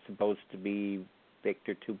Adam is supposed to be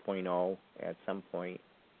Victor 2.0 at some point.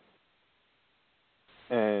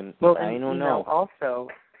 And I don't know. Also,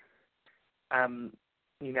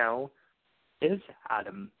 is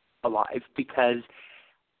Adam alive? Because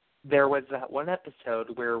there was that one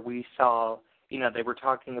episode where we saw, they were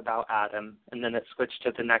talking about Adam, and then it switched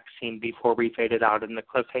to the next scene before we faded out, and the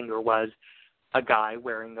cliffhanger was a guy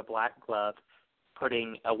wearing a black glove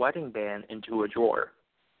putting a wedding band into a drawer.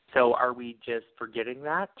 So are we just forgetting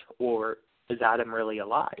that, or is Adam really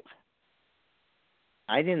alive?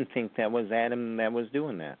 I didn't think that was Adam that was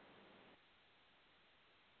doing that.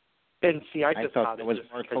 And see, I just thought it was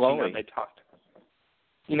more because, Chloe. they talked.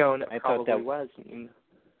 And it I probably thought that was.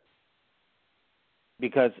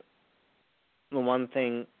 Because the one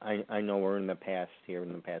thing, I know we're in the past here,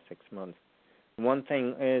 in the past 6 months. One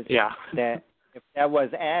thing is that if that was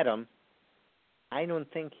Adam, I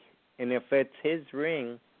don't think, and if it's his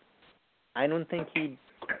ring, I don't think he'd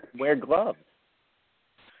wear gloves.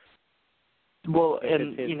 Well,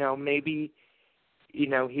 and, maybe,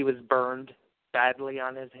 he was burned badly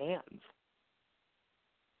on his hands.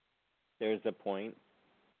 There's a point.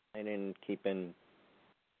 I didn't keep in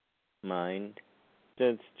mind.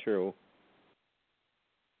 That's true.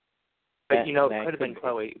 But it could have been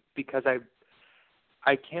Chloe, because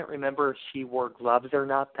I can't remember if she wore gloves or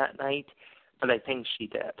not that night, but I think she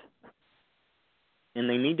did. And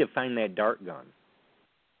they need to find that dart gun.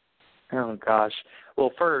 Oh, gosh.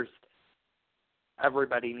 Well, first,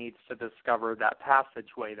 everybody needs to discover that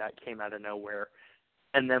passageway that came out of nowhere,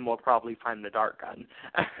 and then we'll probably find the dart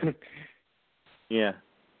gun. Yeah.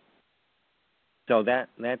 So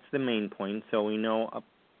that's the main point. So we know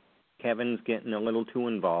Kevin's getting a little too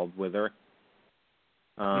involved with her.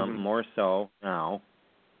 More so now.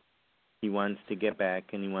 He wants to get back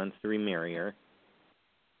and he wants to remarry her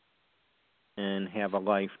and have a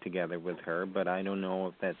life together with her, but I don't know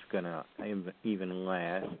if that's going to even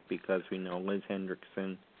last, because we know Liz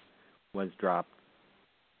Hendrickson was dropped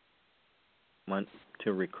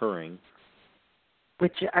to recurring.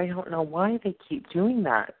 Which I don't know why they keep doing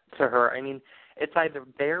that to her. I mean, it's either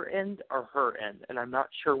their end or her end, and I'm not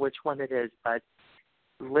sure which one it is, but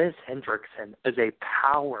Liz Hendrickson is a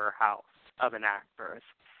powerhouse of an actress,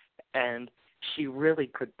 and she really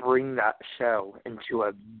could bring that show into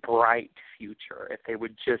a bright future if they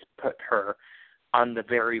would just put her on the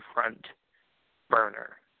very front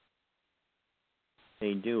burner.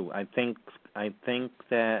 They do. I think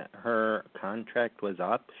that her contract was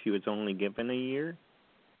up. She was only given a year.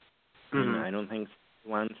 And I don't think she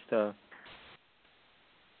wants to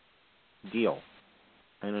deal.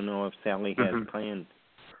 I don't know if Sally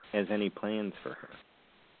has any plans for her.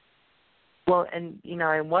 Well, and,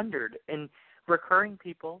 I wondered, and recurring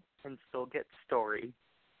people can still get story.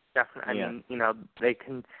 Definitely. Yeah. I mean, they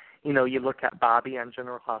can, you look at Bobby on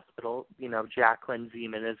General Hospital, Jacqueline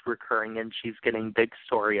Zeman is recurring and she's getting big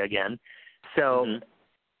story again. So,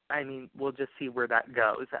 I mean, we'll just see where that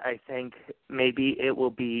goes. I think maybe it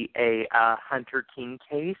will be a Hunter King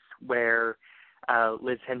case where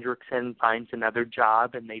Liz Hendrickson finds another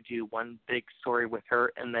job and they do one big story with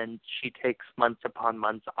her, and then she takes months upon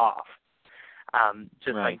months off,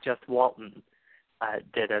 like Jess Walton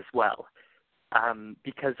did as well.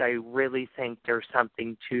 Because I really think there's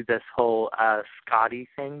something to this whole Scotty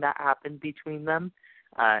thing that happened between them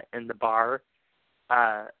in the bar.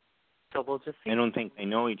 So we'll just see. I don't think they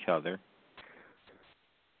know each other.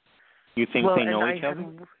 You think they know each other?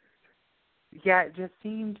 Yeah, it just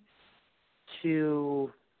seemed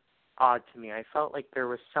too odd to me. I felt like there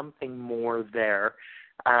was something more there.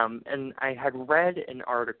 And I had read an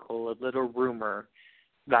article, a little rumor,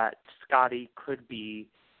 that Scotty could be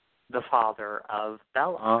the father of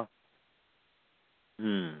Bella.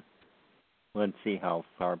 Let's see how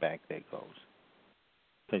far back that goes.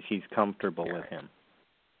 Because she's comfortable with him.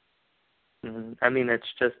 I mean, it's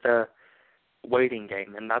just a waiting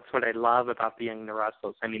game, and that's what I love about the Young and the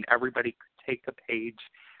Restless. I mean, everybody could take a page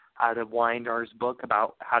out of Wyndar's book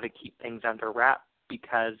about how to keep things under wrap,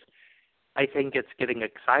 because I think it's getting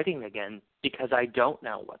exciting again, because I don't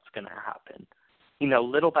know what's going to happen.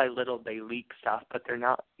 Little by little they leak stuff, but they're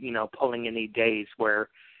not, pulling any days where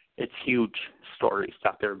it's huge stories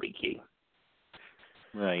that they're leaking.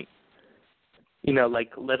 Right.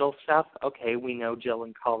 Like little stuff, okay, we know Jill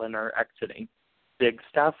and Colin are exiting. Big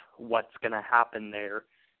stuff, what's going to happen there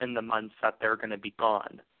in the months that they're going to be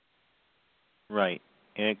gone. Right.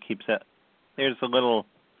 And it keeps it. The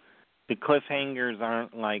cliffhangers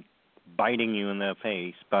aren't like biting you in the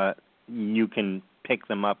face, but you can pick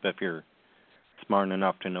them up if you're smart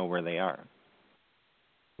enough to know where they are.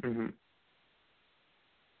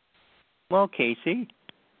 Well, Casey,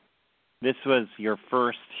 this was your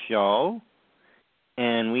first show,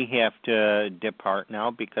 and we have to depart now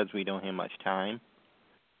because we don't have much time.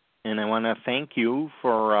 And I want to thank you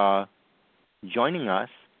for joining us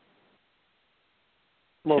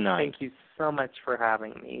tonight. Thank you so much for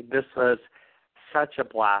having me. This was such a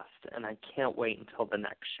blast, and I can't wait until the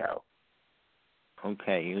next show.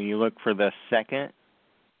 Okay, you look for the second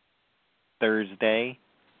Thursday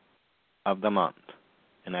of the month,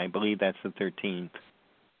 and I believe that's the 13th.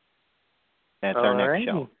 That's our next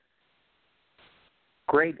show.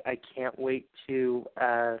 Great. I can't wait to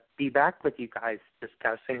be back with you guys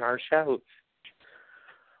discussing our shows.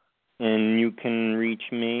 And you can reach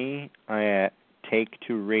me at Take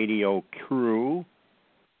Two Radio Crew.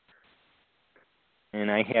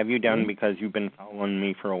 And I have you down because you've been following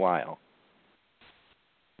me for a while.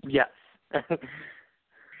 Yes.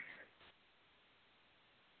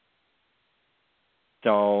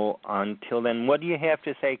 So until then, what do you have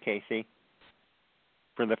to say, Casey,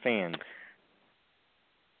 for the fans?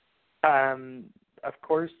 Of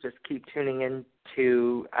course, just keep tuning in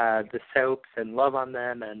to the soaps and love on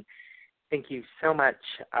them. And thank you so much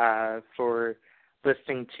for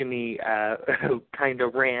listening to me kind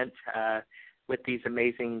of rant with these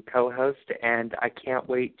amazing co-hosts, and I can't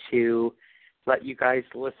wait to let you guys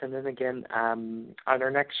listen in again on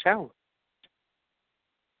our next show.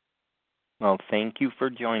 Well, thank you for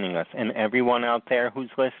joining us. And everyone out there who's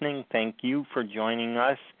listening, thank you for joining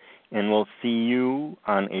us, and we'll see you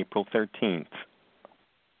on April 13th.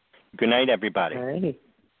 Good night, everybody. All right.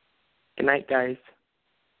 Good night, guys.